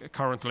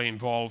currently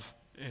involved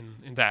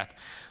in that.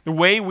 The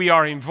way we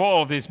are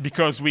involved is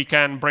because we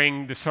can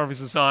bring the service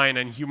design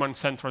and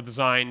human-centered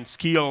design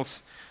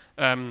skills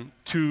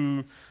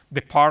to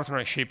the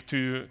partnership,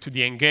 to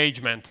the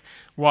engagement,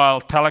 while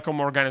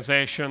telecom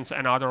organizations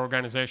and other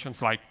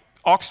organizations like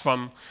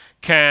Oxfam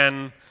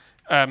can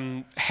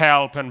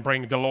help and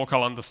bring the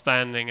local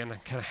understanding,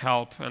 and can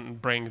help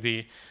and bring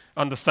the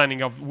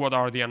understanding of what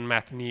are the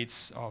unmet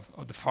needs of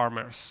the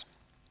farmers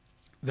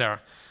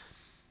there.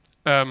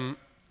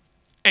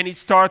 And it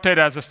started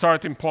as a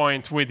starting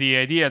point with the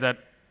idea that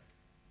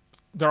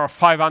there are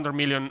 500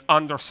 million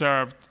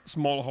underserved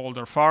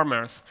smallholder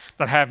farmers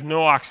that have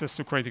no access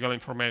to critical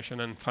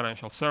information and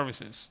financial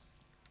services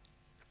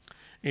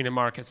in the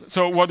markets.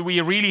 So what we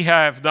really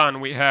have done,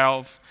 we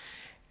have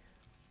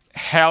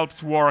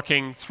helped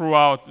working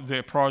throughout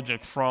the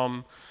project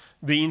from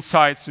the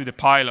insights to the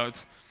pilot.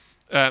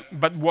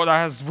 But what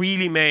has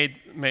really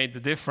made the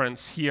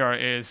difference here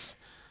is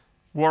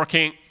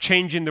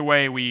changing the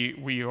way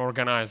we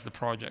organize the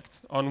project.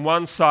 On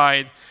one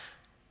side,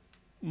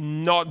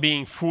 not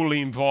being fully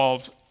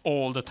involved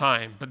all the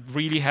time, but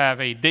really have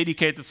a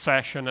dedicated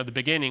session at the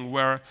beginning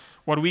where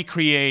what we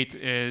create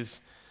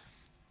is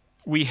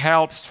we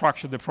help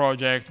structure the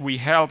project, we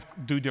help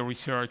do the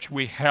research,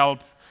 we help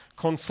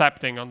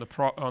concepting on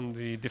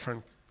the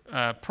different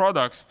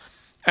products,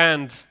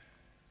 and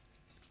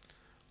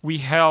we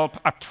help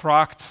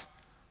attract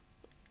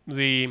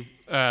the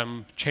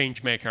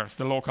change makers,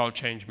 the local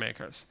change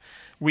makers.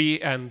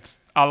 And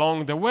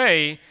along the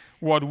way,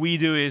 what we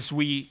do is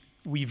we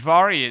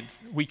varied,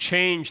 we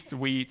changed,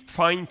 we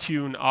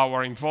fine-tune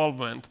our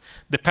involvement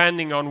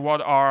depending on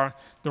what are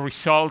the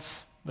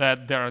results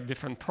that their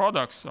different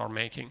products are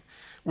making.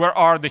 Where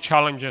are the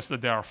challenges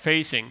that they are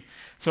facing?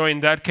 So in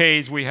that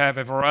case, we have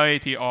a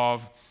variety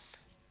of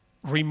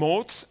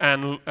remote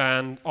and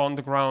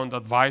on-the-ground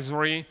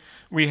advisory.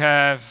 We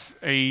have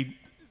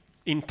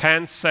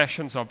intense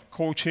sessions of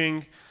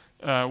coaching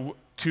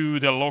to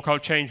the local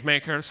change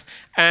makers,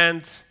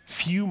 and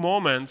few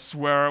moments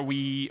where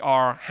we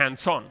are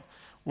hands-on,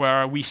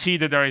 where we see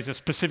that there is a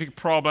specific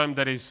problem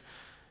that is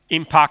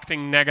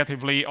impacting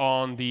negatively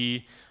on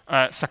the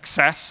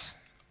success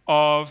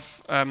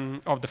of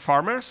the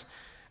farmers.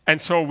 And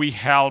so we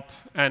help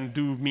and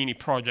do mini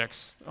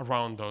projects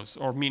around those,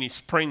 or mini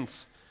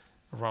sprints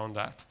around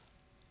that.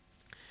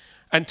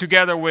 And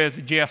together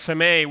with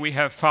GSMA, we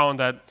have found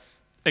that,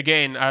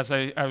 again, as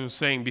I was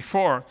saying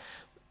before,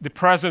 the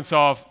presence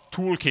of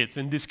toolkits,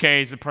 in this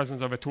case, the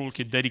presence of a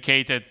toolkit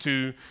dedicated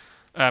to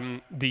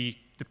the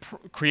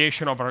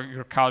creation of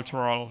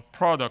agricultural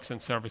products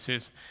and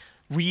services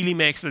really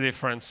makes a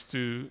difference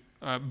to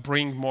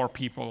bring more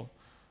people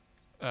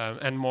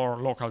and more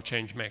local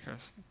change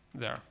makers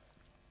there.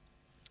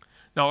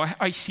 Now,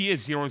 I see a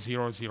 0,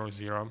 0, 0,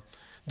 0.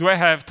 Do I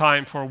have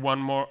time for one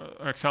more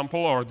example,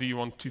 or do you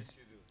want to? Yes,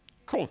 you do.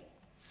 Cool.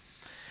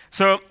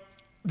 So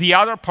the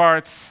other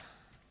part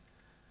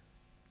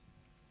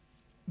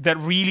that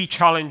really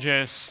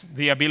challenges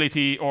the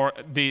ability or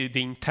the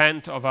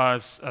intent of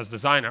us as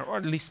designer, or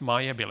at least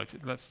my ability.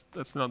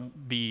 Let's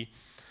not be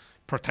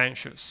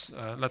pretentious.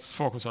 Let's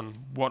focus on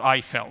what I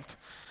felt.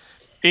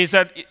 Is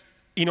that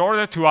in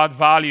order to add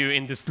value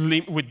in this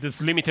with this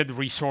limited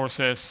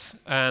resources,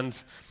 and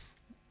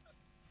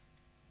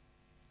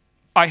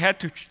I had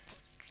to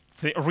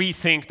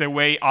rethink the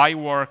way I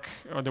work,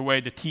 or the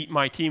way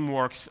my team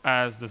works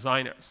as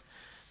designers,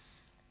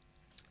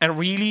 and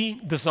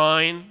really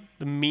design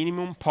the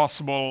minimum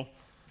possible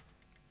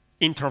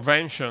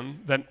intervention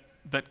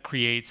that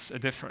creates a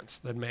difference,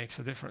 that makes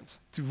a difference,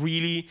 to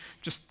really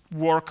just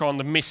work on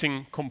the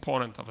missing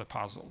component of the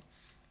puzzle.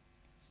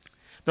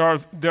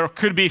 There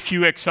could be a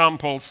few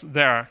examples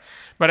there,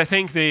 but I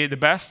think the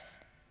best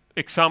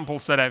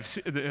examples that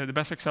the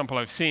best example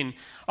I've seen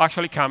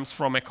actually comes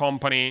from a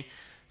company,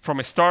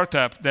 from a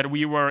startup that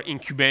we were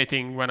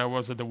incubating when I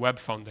was at the Web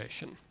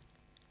Foundation.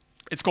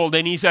 It's called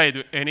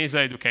Enisa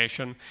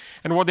Education,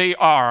 and what they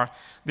are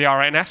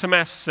an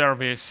SMS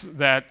service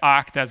that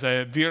act as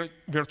a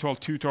virtual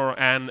tutor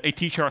and a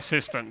teacher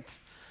assistant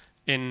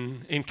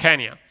in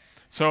Kenya.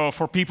 So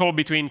for people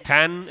between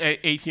 10 and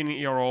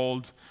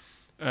 18-year-old,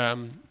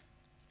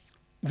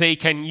 they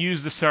can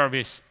use the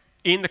service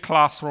in the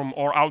classroom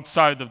or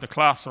outside of the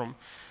classroom,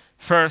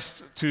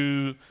 first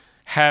to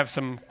have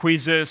some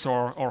quizzes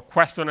or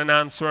question and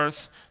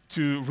answers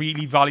to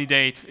really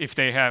validate if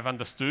they have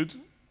understood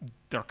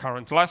their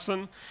current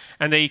lesson,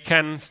 and they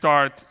can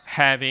start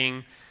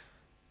having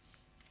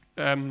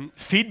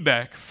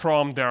feedback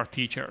from their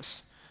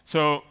teachers.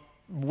 So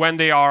when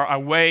they are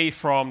away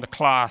from the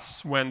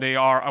class, when they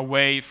are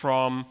away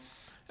from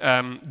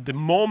the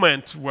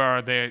moment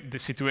where the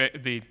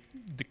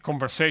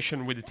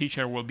conversation with the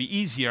teacher will be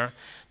easier,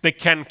 they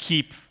can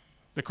keep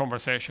the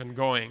conversation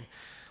going.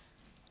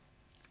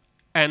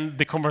 And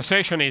the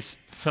conversation is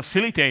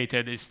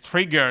facilitated, is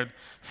triggered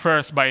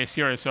first by a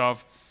series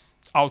of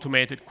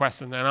automated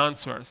questions and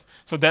answers.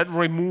 So that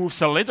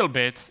removes a little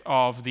bit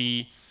of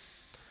the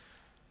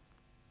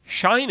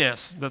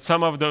shyness that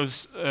some of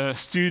those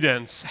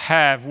students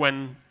have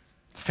when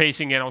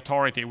facing an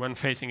authority, when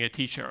facing a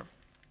teacher.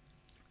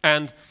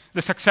 And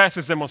the success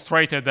is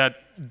demonstrated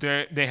that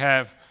they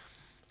have,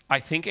 I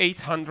think,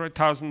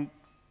 800,000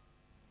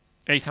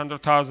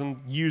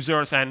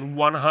 users and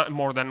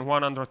more than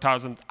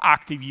 100,000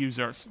 active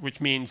users,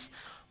 which means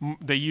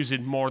they use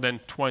it more than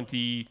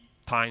 20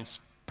 times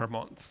per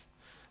month,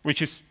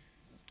 which is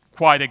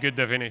quite a good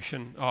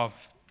definition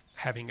of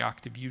having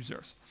active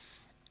users.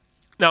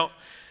 Now,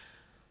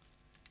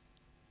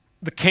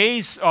 the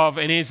case of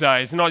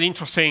Enisa is not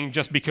interesting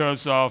just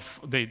because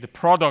of the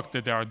product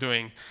that they are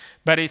doing,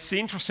 but it's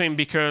interesting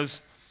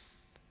because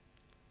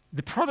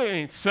the product in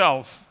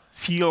itself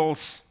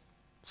feels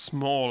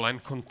small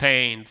and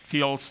contained,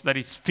 feels that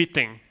it's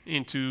fitting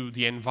into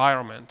the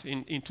environment,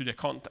 into the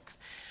context.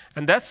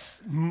 And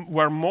that's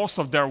where most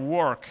of their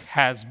work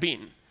has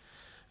been.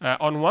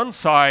 On one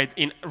side,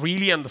 in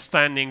really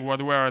understanding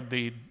what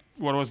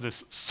was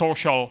this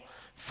social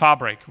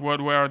fabric,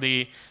 what were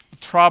the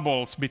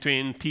troubles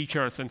between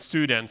teachers and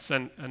students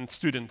and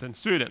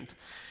student.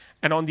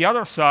 And on the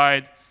other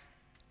side,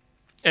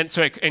 and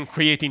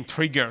creating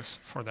triggers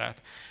for that.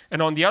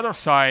 And on the other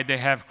side, they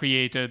have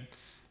created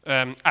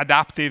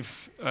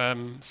adaptive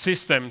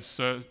systems.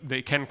 So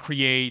they can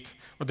create,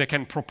 or they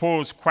can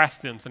propose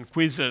questions and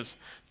quizzes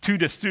to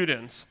the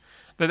students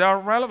that are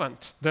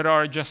relevant, that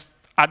are just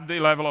at the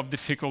level of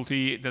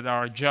difficulty, that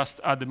are just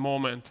at the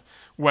moment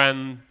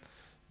when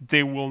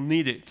they will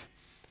need it.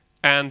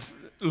 And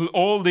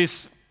all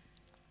this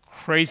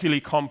crazily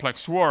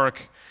complex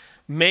work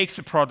makes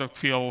the product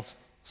feel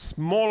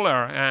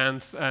smaller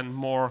and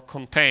more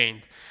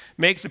contained,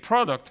 makes the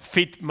product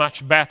fit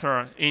much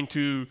better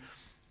into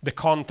the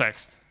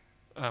context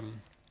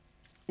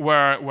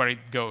where it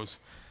goes.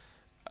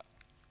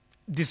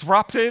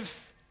 Disruptive,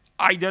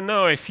 I don't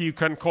know if you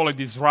can call it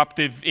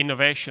disruptive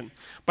innovation,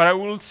 but I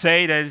will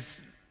say that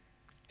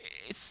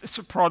it's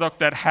a product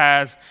that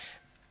has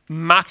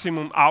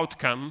maximum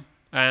outcome,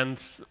 and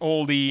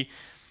all the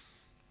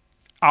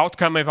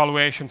outcome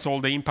evaluations, all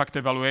the impact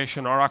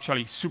evaluation are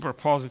actually super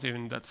positive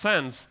in that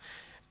sense,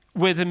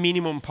 with a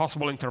minimum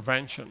possible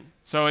intervention.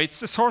 So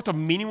it's a sort of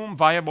minimum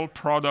viable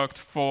product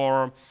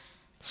for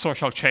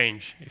social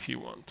change, if you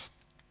want.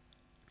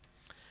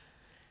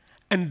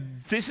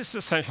 And this is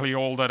essentially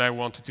all that I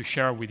wanted to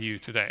share with you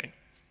today.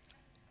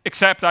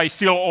 Except I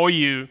still owe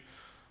you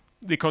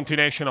the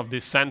continuation of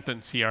this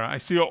sentence here. I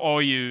still owe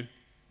you,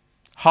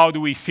 how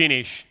do we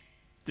finish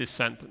this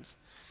sentence?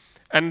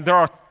 And there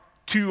are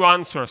two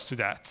answers to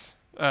that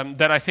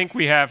that I think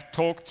we have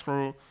talked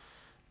through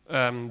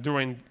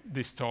during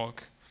this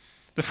talk.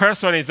 The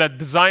first one is that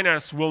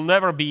designers will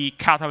never be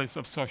catalysts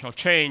of social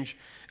change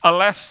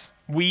unless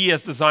we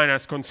as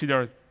designers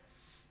consider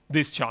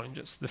these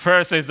challenges. The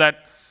first is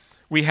that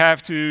we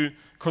have to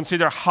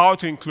consider how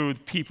to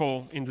include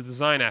people in the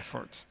design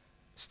effort,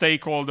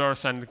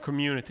 stakeholders and the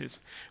communities.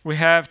 We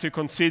have to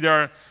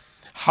consider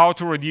how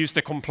to reduce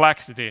the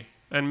complexity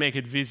and make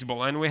it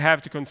visible. And we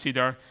have to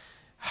consider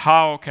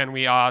how can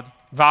we add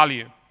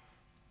value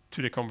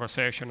to the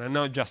conversation and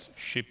not just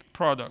ship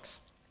products.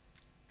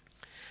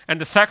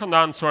 And the second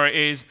answer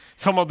is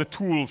some of the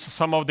tools,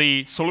 some of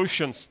the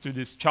solutions to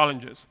these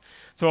challenges.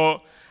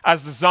 So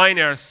as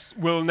designers,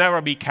 we'll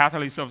never be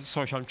catalysts of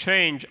social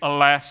change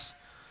unless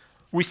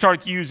we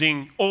start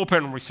using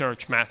open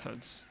research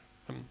methods,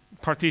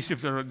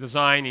 participatory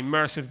design,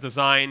 immersive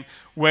design,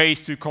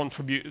 ways to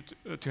contribute,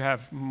 to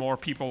have more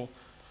people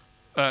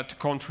to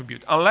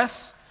contribute.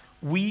 Unless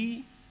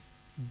we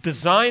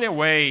design a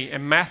way, a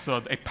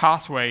method, a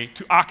pathway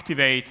to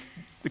activate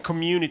the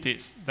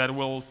communities that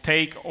will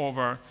take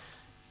over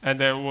and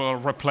that will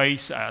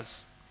replace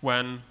us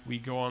when we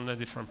go on a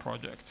different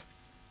project.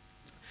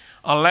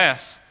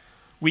 Unless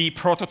we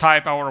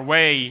prototype our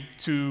way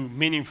to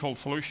meaningful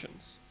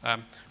solutions.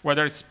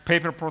 Whether it's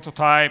paper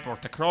prototype or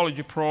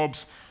technology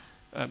probes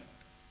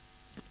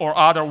or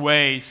other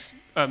ways,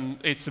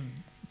 it's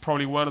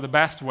probably one of the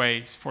best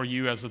ways for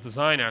you as a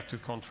designer to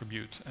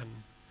contribute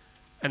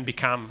and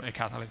become a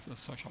catalyst of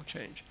social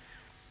change.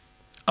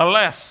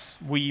 Unless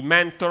we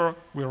mentor,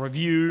 we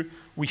review,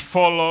 we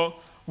follow,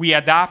 we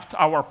adapt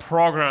our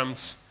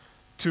programs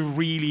to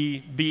really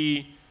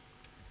be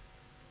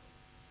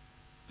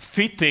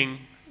fitting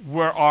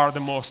where are the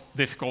most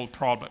difficult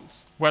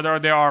problems. Whether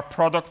they are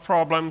product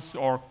problems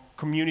or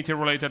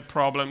community-related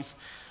problems,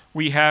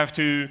 we have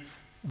to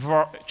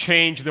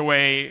change the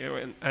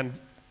way and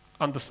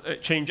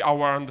change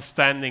our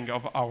understanding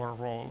of our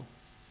role.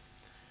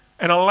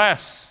 And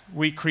unless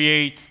we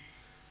create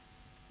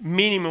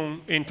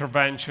minimum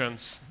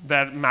interventions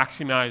that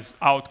maximize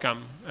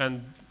outcome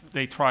and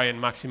they try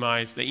and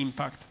maximize the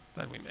impact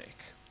that we make.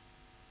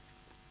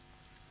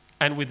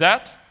 And with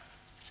that,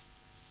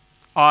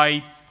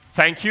 I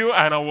thank you,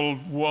 and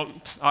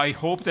I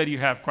hope that you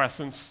have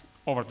questions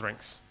over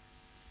drinks.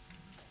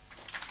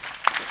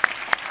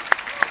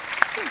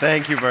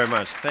 Thank you very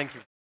much. Thank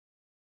you.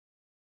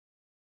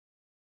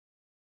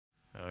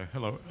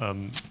 Hello.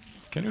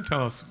 Can you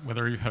tell us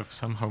whether you have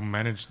somehow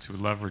managed to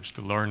leverage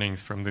the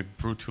learnings from the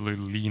brutally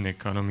lean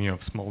economy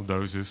of small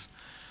doses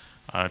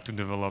to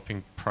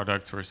developing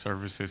products or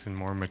services in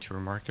more mature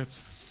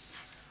markets?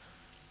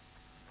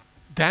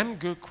 Damn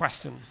good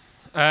question.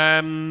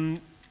 No.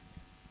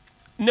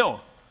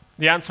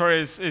 The answer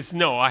is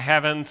no. I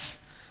haven't.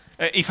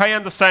 If I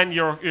understand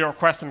your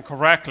question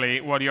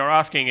correctly, what you're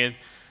asking is,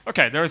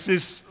 okay, there's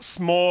this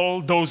small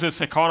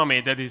doses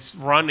economy that is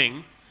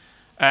running,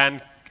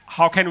 and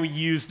how can we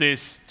use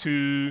this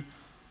in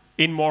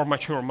more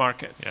mature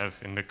markets?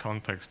 Yes, in the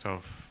context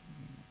of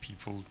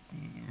people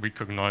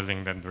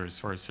recognizing that the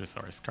resources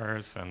are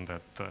scarce and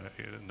that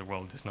the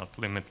world is not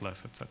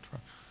limitless, etc.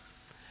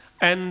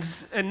 And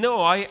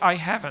no, I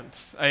haven't.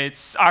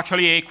 It's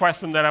actually a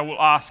question that I will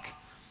ask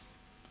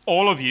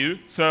all of you.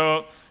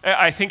 So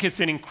I think it's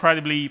an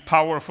incredibly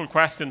powerful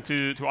question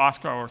to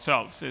ask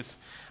ourselves, is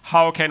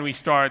how can we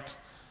start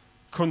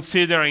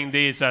considering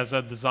this as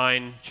a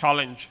design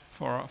challenge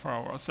for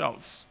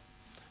ourselves?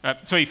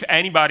 So if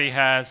anybody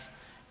has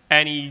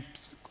any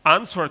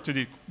answer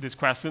to this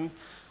question,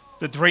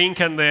 the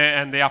drink and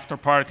the after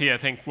party, I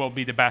think, will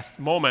be the best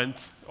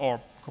moment, or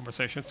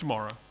conversations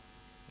tomorrow.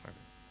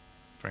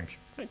 Thank you.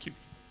 Thank you.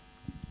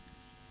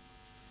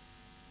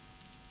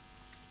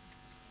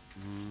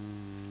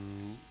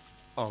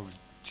 Oh,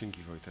 dzięki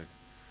Wojtek.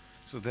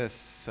 So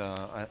there's,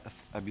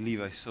 I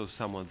believe I saw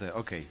someone there.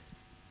 Okay,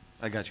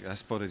 I got you. I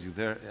spotted you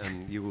there,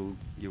 and you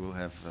will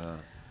have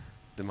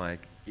the mic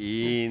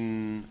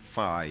in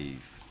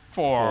 5,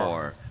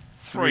 4,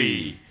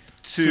 3,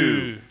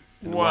 2,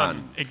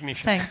 1.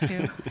 Ignition. Thank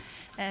you.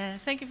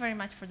 Thank you very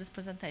much for this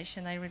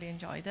presentation. I really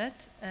enjoyed it.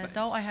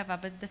 Though I have a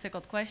bit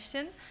difficult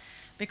question,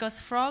 because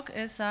Frog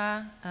is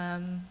a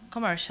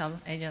commercial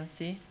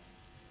agency.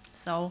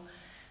 So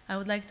I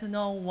would like to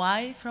know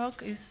why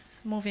Frog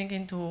is moving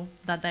into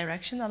that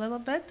direction a little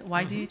bit.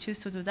 Why do you choose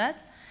to do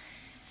that?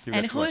 You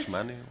got too much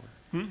money?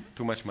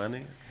 Too much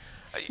money?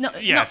 No,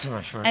 Yeah, no. too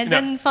much money. And No.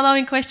 then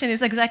following question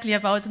is exactly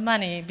about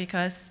money,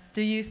 because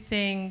do you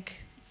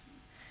think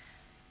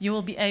you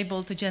will be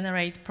able to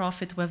generate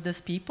profit with these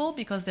people,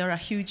 because they're a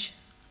huge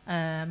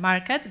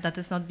market that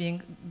is not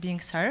being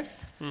served,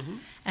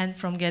 and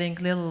from getting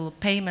little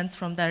payments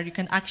from there, you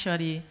can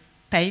actually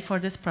pay for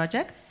these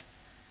projects?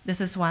 This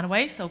is one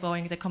way, so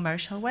going the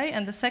commercial way.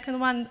 And the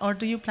second one, or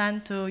do you plan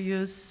to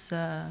use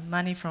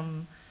money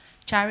from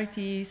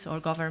charities or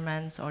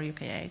governments or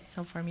UK aid?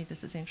 So for me,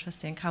 this is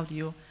interesting. How do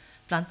you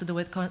plan to do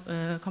it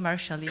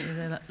commercially in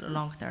the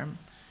long term?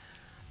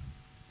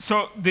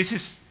 So this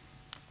is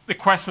the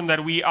question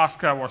that we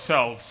ask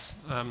ourselves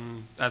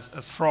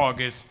as Frog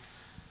is,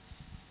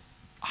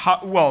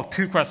 how, well,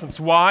 two questions,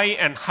 why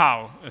and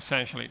how,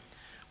 essentially.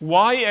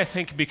 Why, I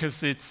think,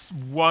 because it's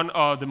one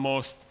of the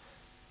most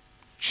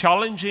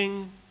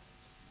challenging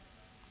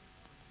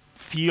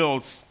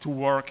fields to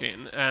work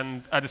in,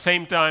 and at the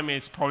same time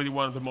it's probably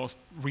one of the most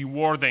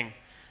rewarding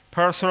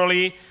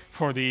personally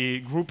for the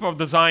group of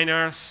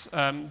designers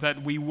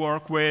that we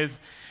work with,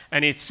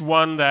 and it's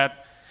one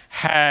that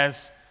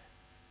has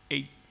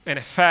an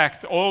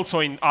effect also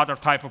in other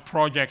type of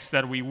projects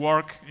that we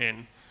work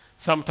in.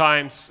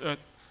 Sometimes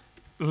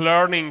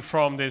learning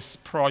from these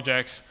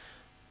projects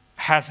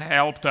has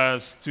helped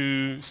us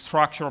to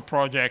structure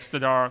projects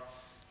that are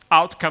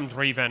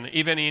outcome-driven,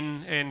 even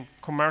in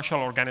commercial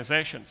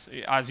organizations.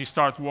 As you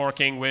start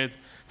working with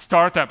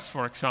startups,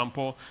 for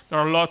example, there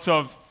are lots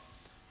of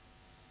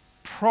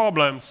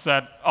problems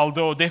that,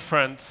 although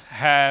different,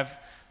 have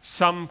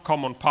some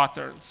common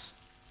patterns.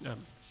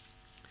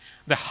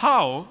 The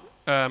how,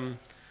 and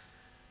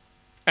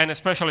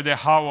especially the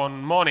how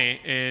on money,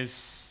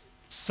 is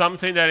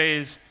something that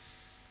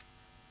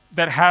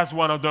has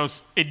one of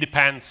those "it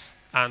depends"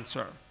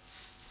 answer.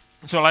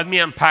 So let me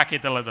unpack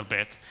it a little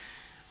bit.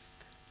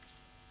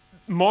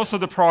 Most of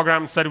the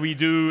programs that we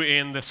do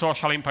in the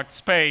social impact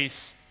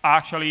space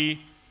actually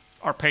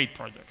are paid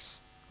projects,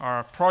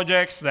 are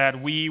projects that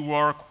we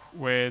work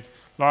with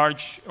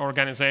large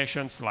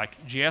organizations like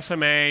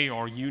GSMA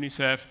or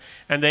UNICEF,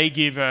 and they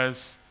give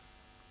us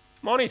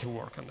money to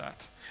work on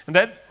that. And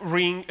that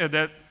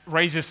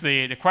raises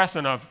the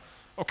question of,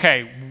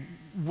 okay,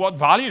 what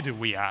value do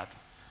we add?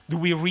 Do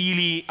we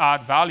really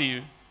add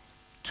value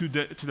to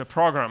the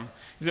program?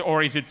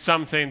 Or is it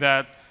something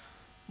that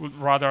would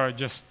rather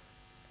just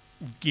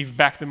give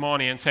back the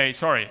money and say,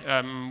 sorry,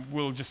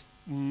 we'll just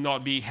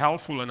not be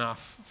helpful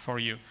enough for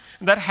you?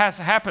 And that has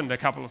happened a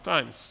couple of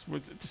times,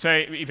 to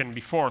say, even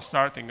before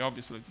starting,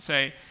 obviously, to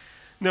say,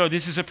 no,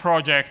 this is a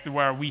project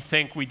where we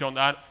think we don't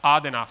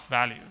add enough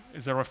value.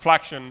 It's a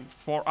reflection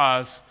for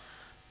us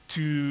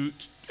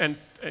and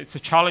it's a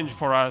challenge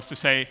for us to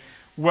say,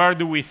 where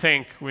do we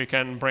think we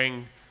can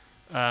bring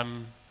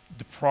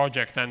the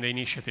project and the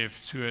initiative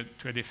to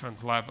a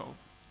different level?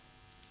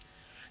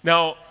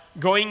 Now,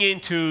 going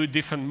into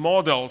different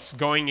models,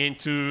 going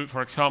into,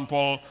 for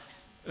example,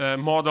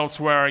 models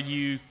where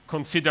you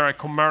consider a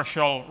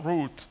commercial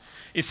route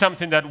is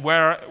something that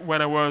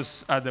when I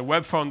was at the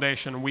Web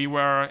Foundation, we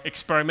were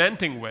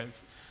experimenting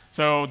with.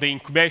 So the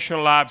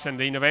incubation labs and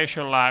the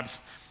innovation labs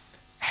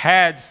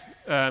had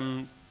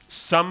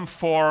some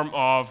form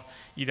of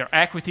either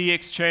equity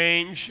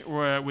exchange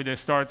with the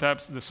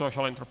startups, the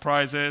social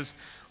enterprises,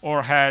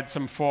 or had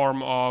some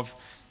form of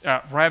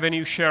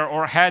revenue share,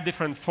 or had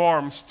different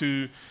forms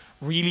to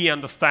really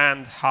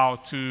understand how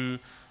to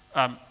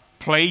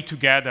play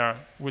together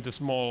with the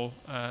small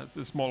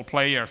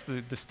players,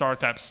 the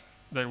startups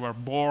that were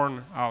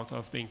born out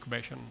of the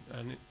incubation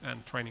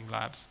and training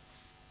labs.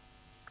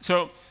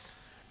 So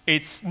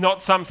it's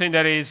not something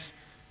that is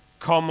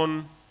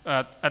common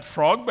at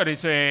Frog, but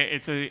it's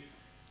a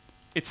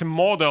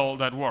model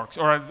that works,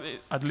 or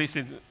at least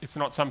it's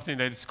not something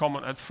that is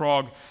common at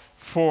Frog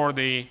for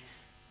the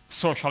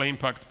social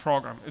impact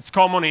program. It's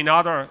common in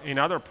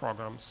other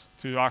programs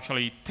to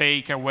actually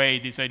take away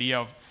this idea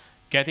of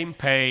getting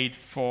paid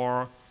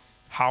for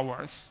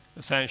hours,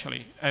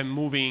 essentially, and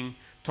moving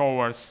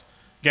towards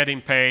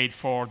getting paid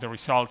for the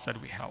results that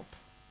we help.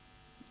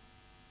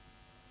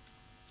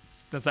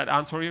 Does that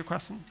answer your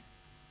question?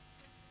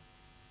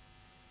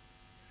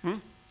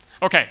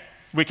 Okay,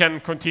 we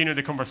can continue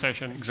the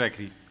conversation.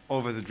 Exactly,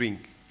 over the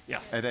drink.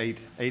 Yes. At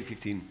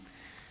 8:15.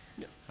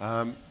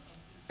 Yeah.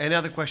 Any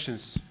other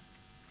questions?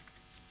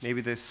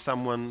 Maybe there's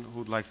someone who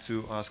would like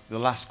to ask the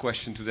last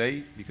question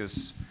today,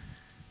 because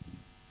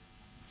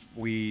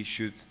oh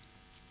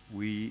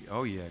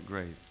yeah,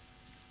 great.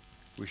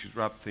 We should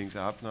wrap things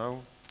up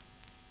now.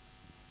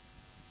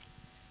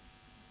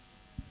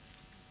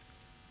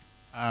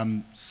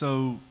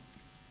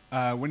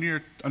 When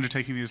you're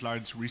undertaking these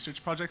large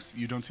research projects,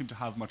 you don't seem to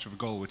have much of a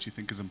goal, which you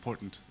think is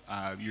important.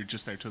 You're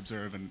just there to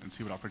observe and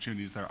see what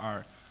opportunities there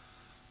are.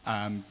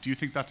 Do you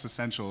think that's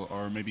essential,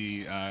 or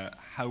maybe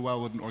how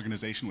well would an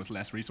organization with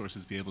less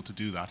resources be able to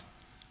do that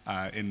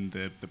in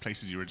the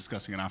places you were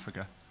discussing in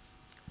Africa?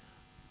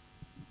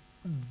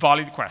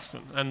 Valid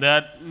question, and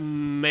that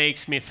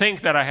makes me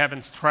think that I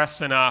haven't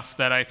stressed enough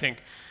that I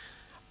think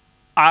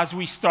as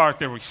we start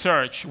the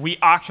research, we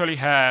actually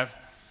have,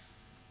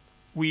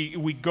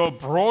 we go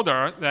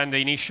broader than the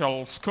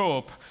initial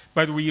scope,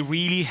 but we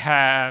really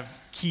have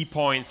key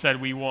points that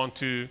we want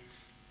to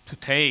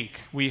take.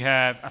 We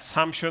have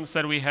assumptions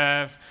that we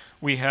have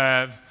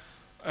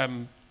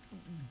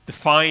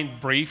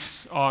defined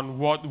briefs on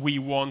what we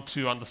want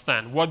to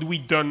understand, what we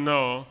don't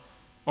know,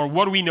 or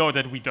what we know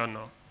that we don't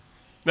know.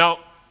 Now,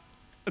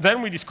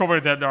 then we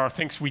discovered that there are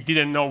things we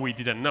didn't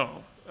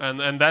know,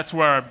 and that's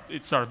where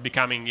it started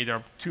becoming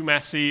either too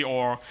messy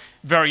or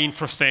very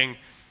interesting,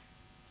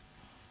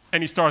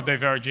 and you start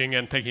diverging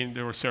and taking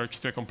the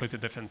research to a completely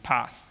different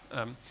path.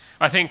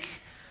 I think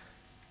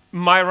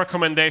my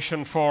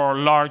recommendation for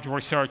large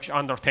research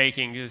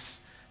undertaking is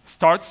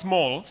start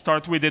small,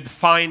 start with a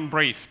defined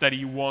brief that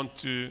you want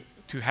to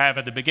have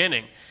at the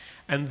beginning,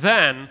 and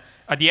then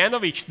at the end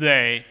of each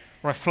day,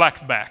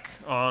 reflect back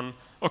on,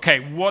 okay,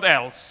 what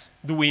else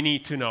do we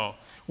need to know?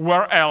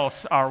 Where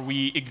else are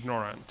we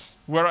ignorant?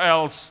 Where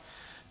else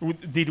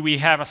did we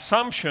have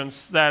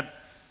assumptions that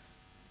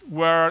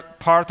were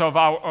part of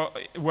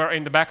were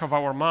in the back of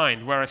our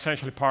mind, were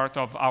essentially part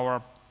of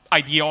our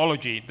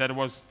ideology that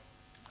was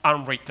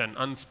unwritten,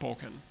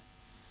 unspoken?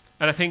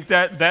 And I think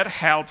that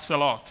helps a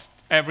lot.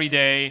 Every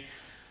day,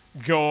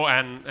 go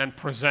and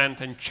present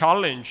and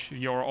challenge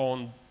your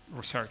own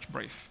research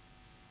brief.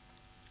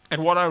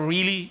 And what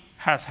really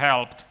has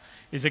helped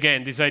is,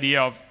 again, this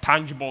idea of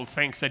tangible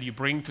things that you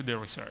bring to the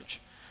research.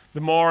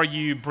 The more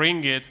you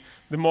bring it,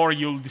 the more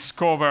you'll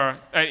discover,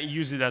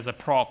 use it as a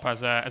prop,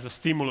 as a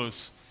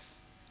stimulus,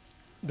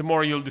 the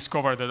more you'll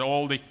discover that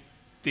all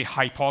the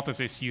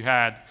hypotheses you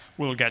had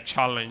will get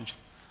challenged.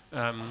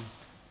 And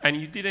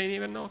you didn't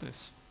even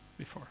notice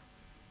before.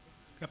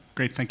 Yep,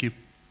 great, thank you.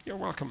 You're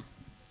welcome.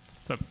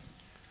 So,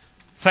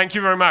 thank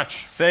you very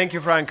much. Thank you,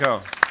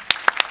 Franco.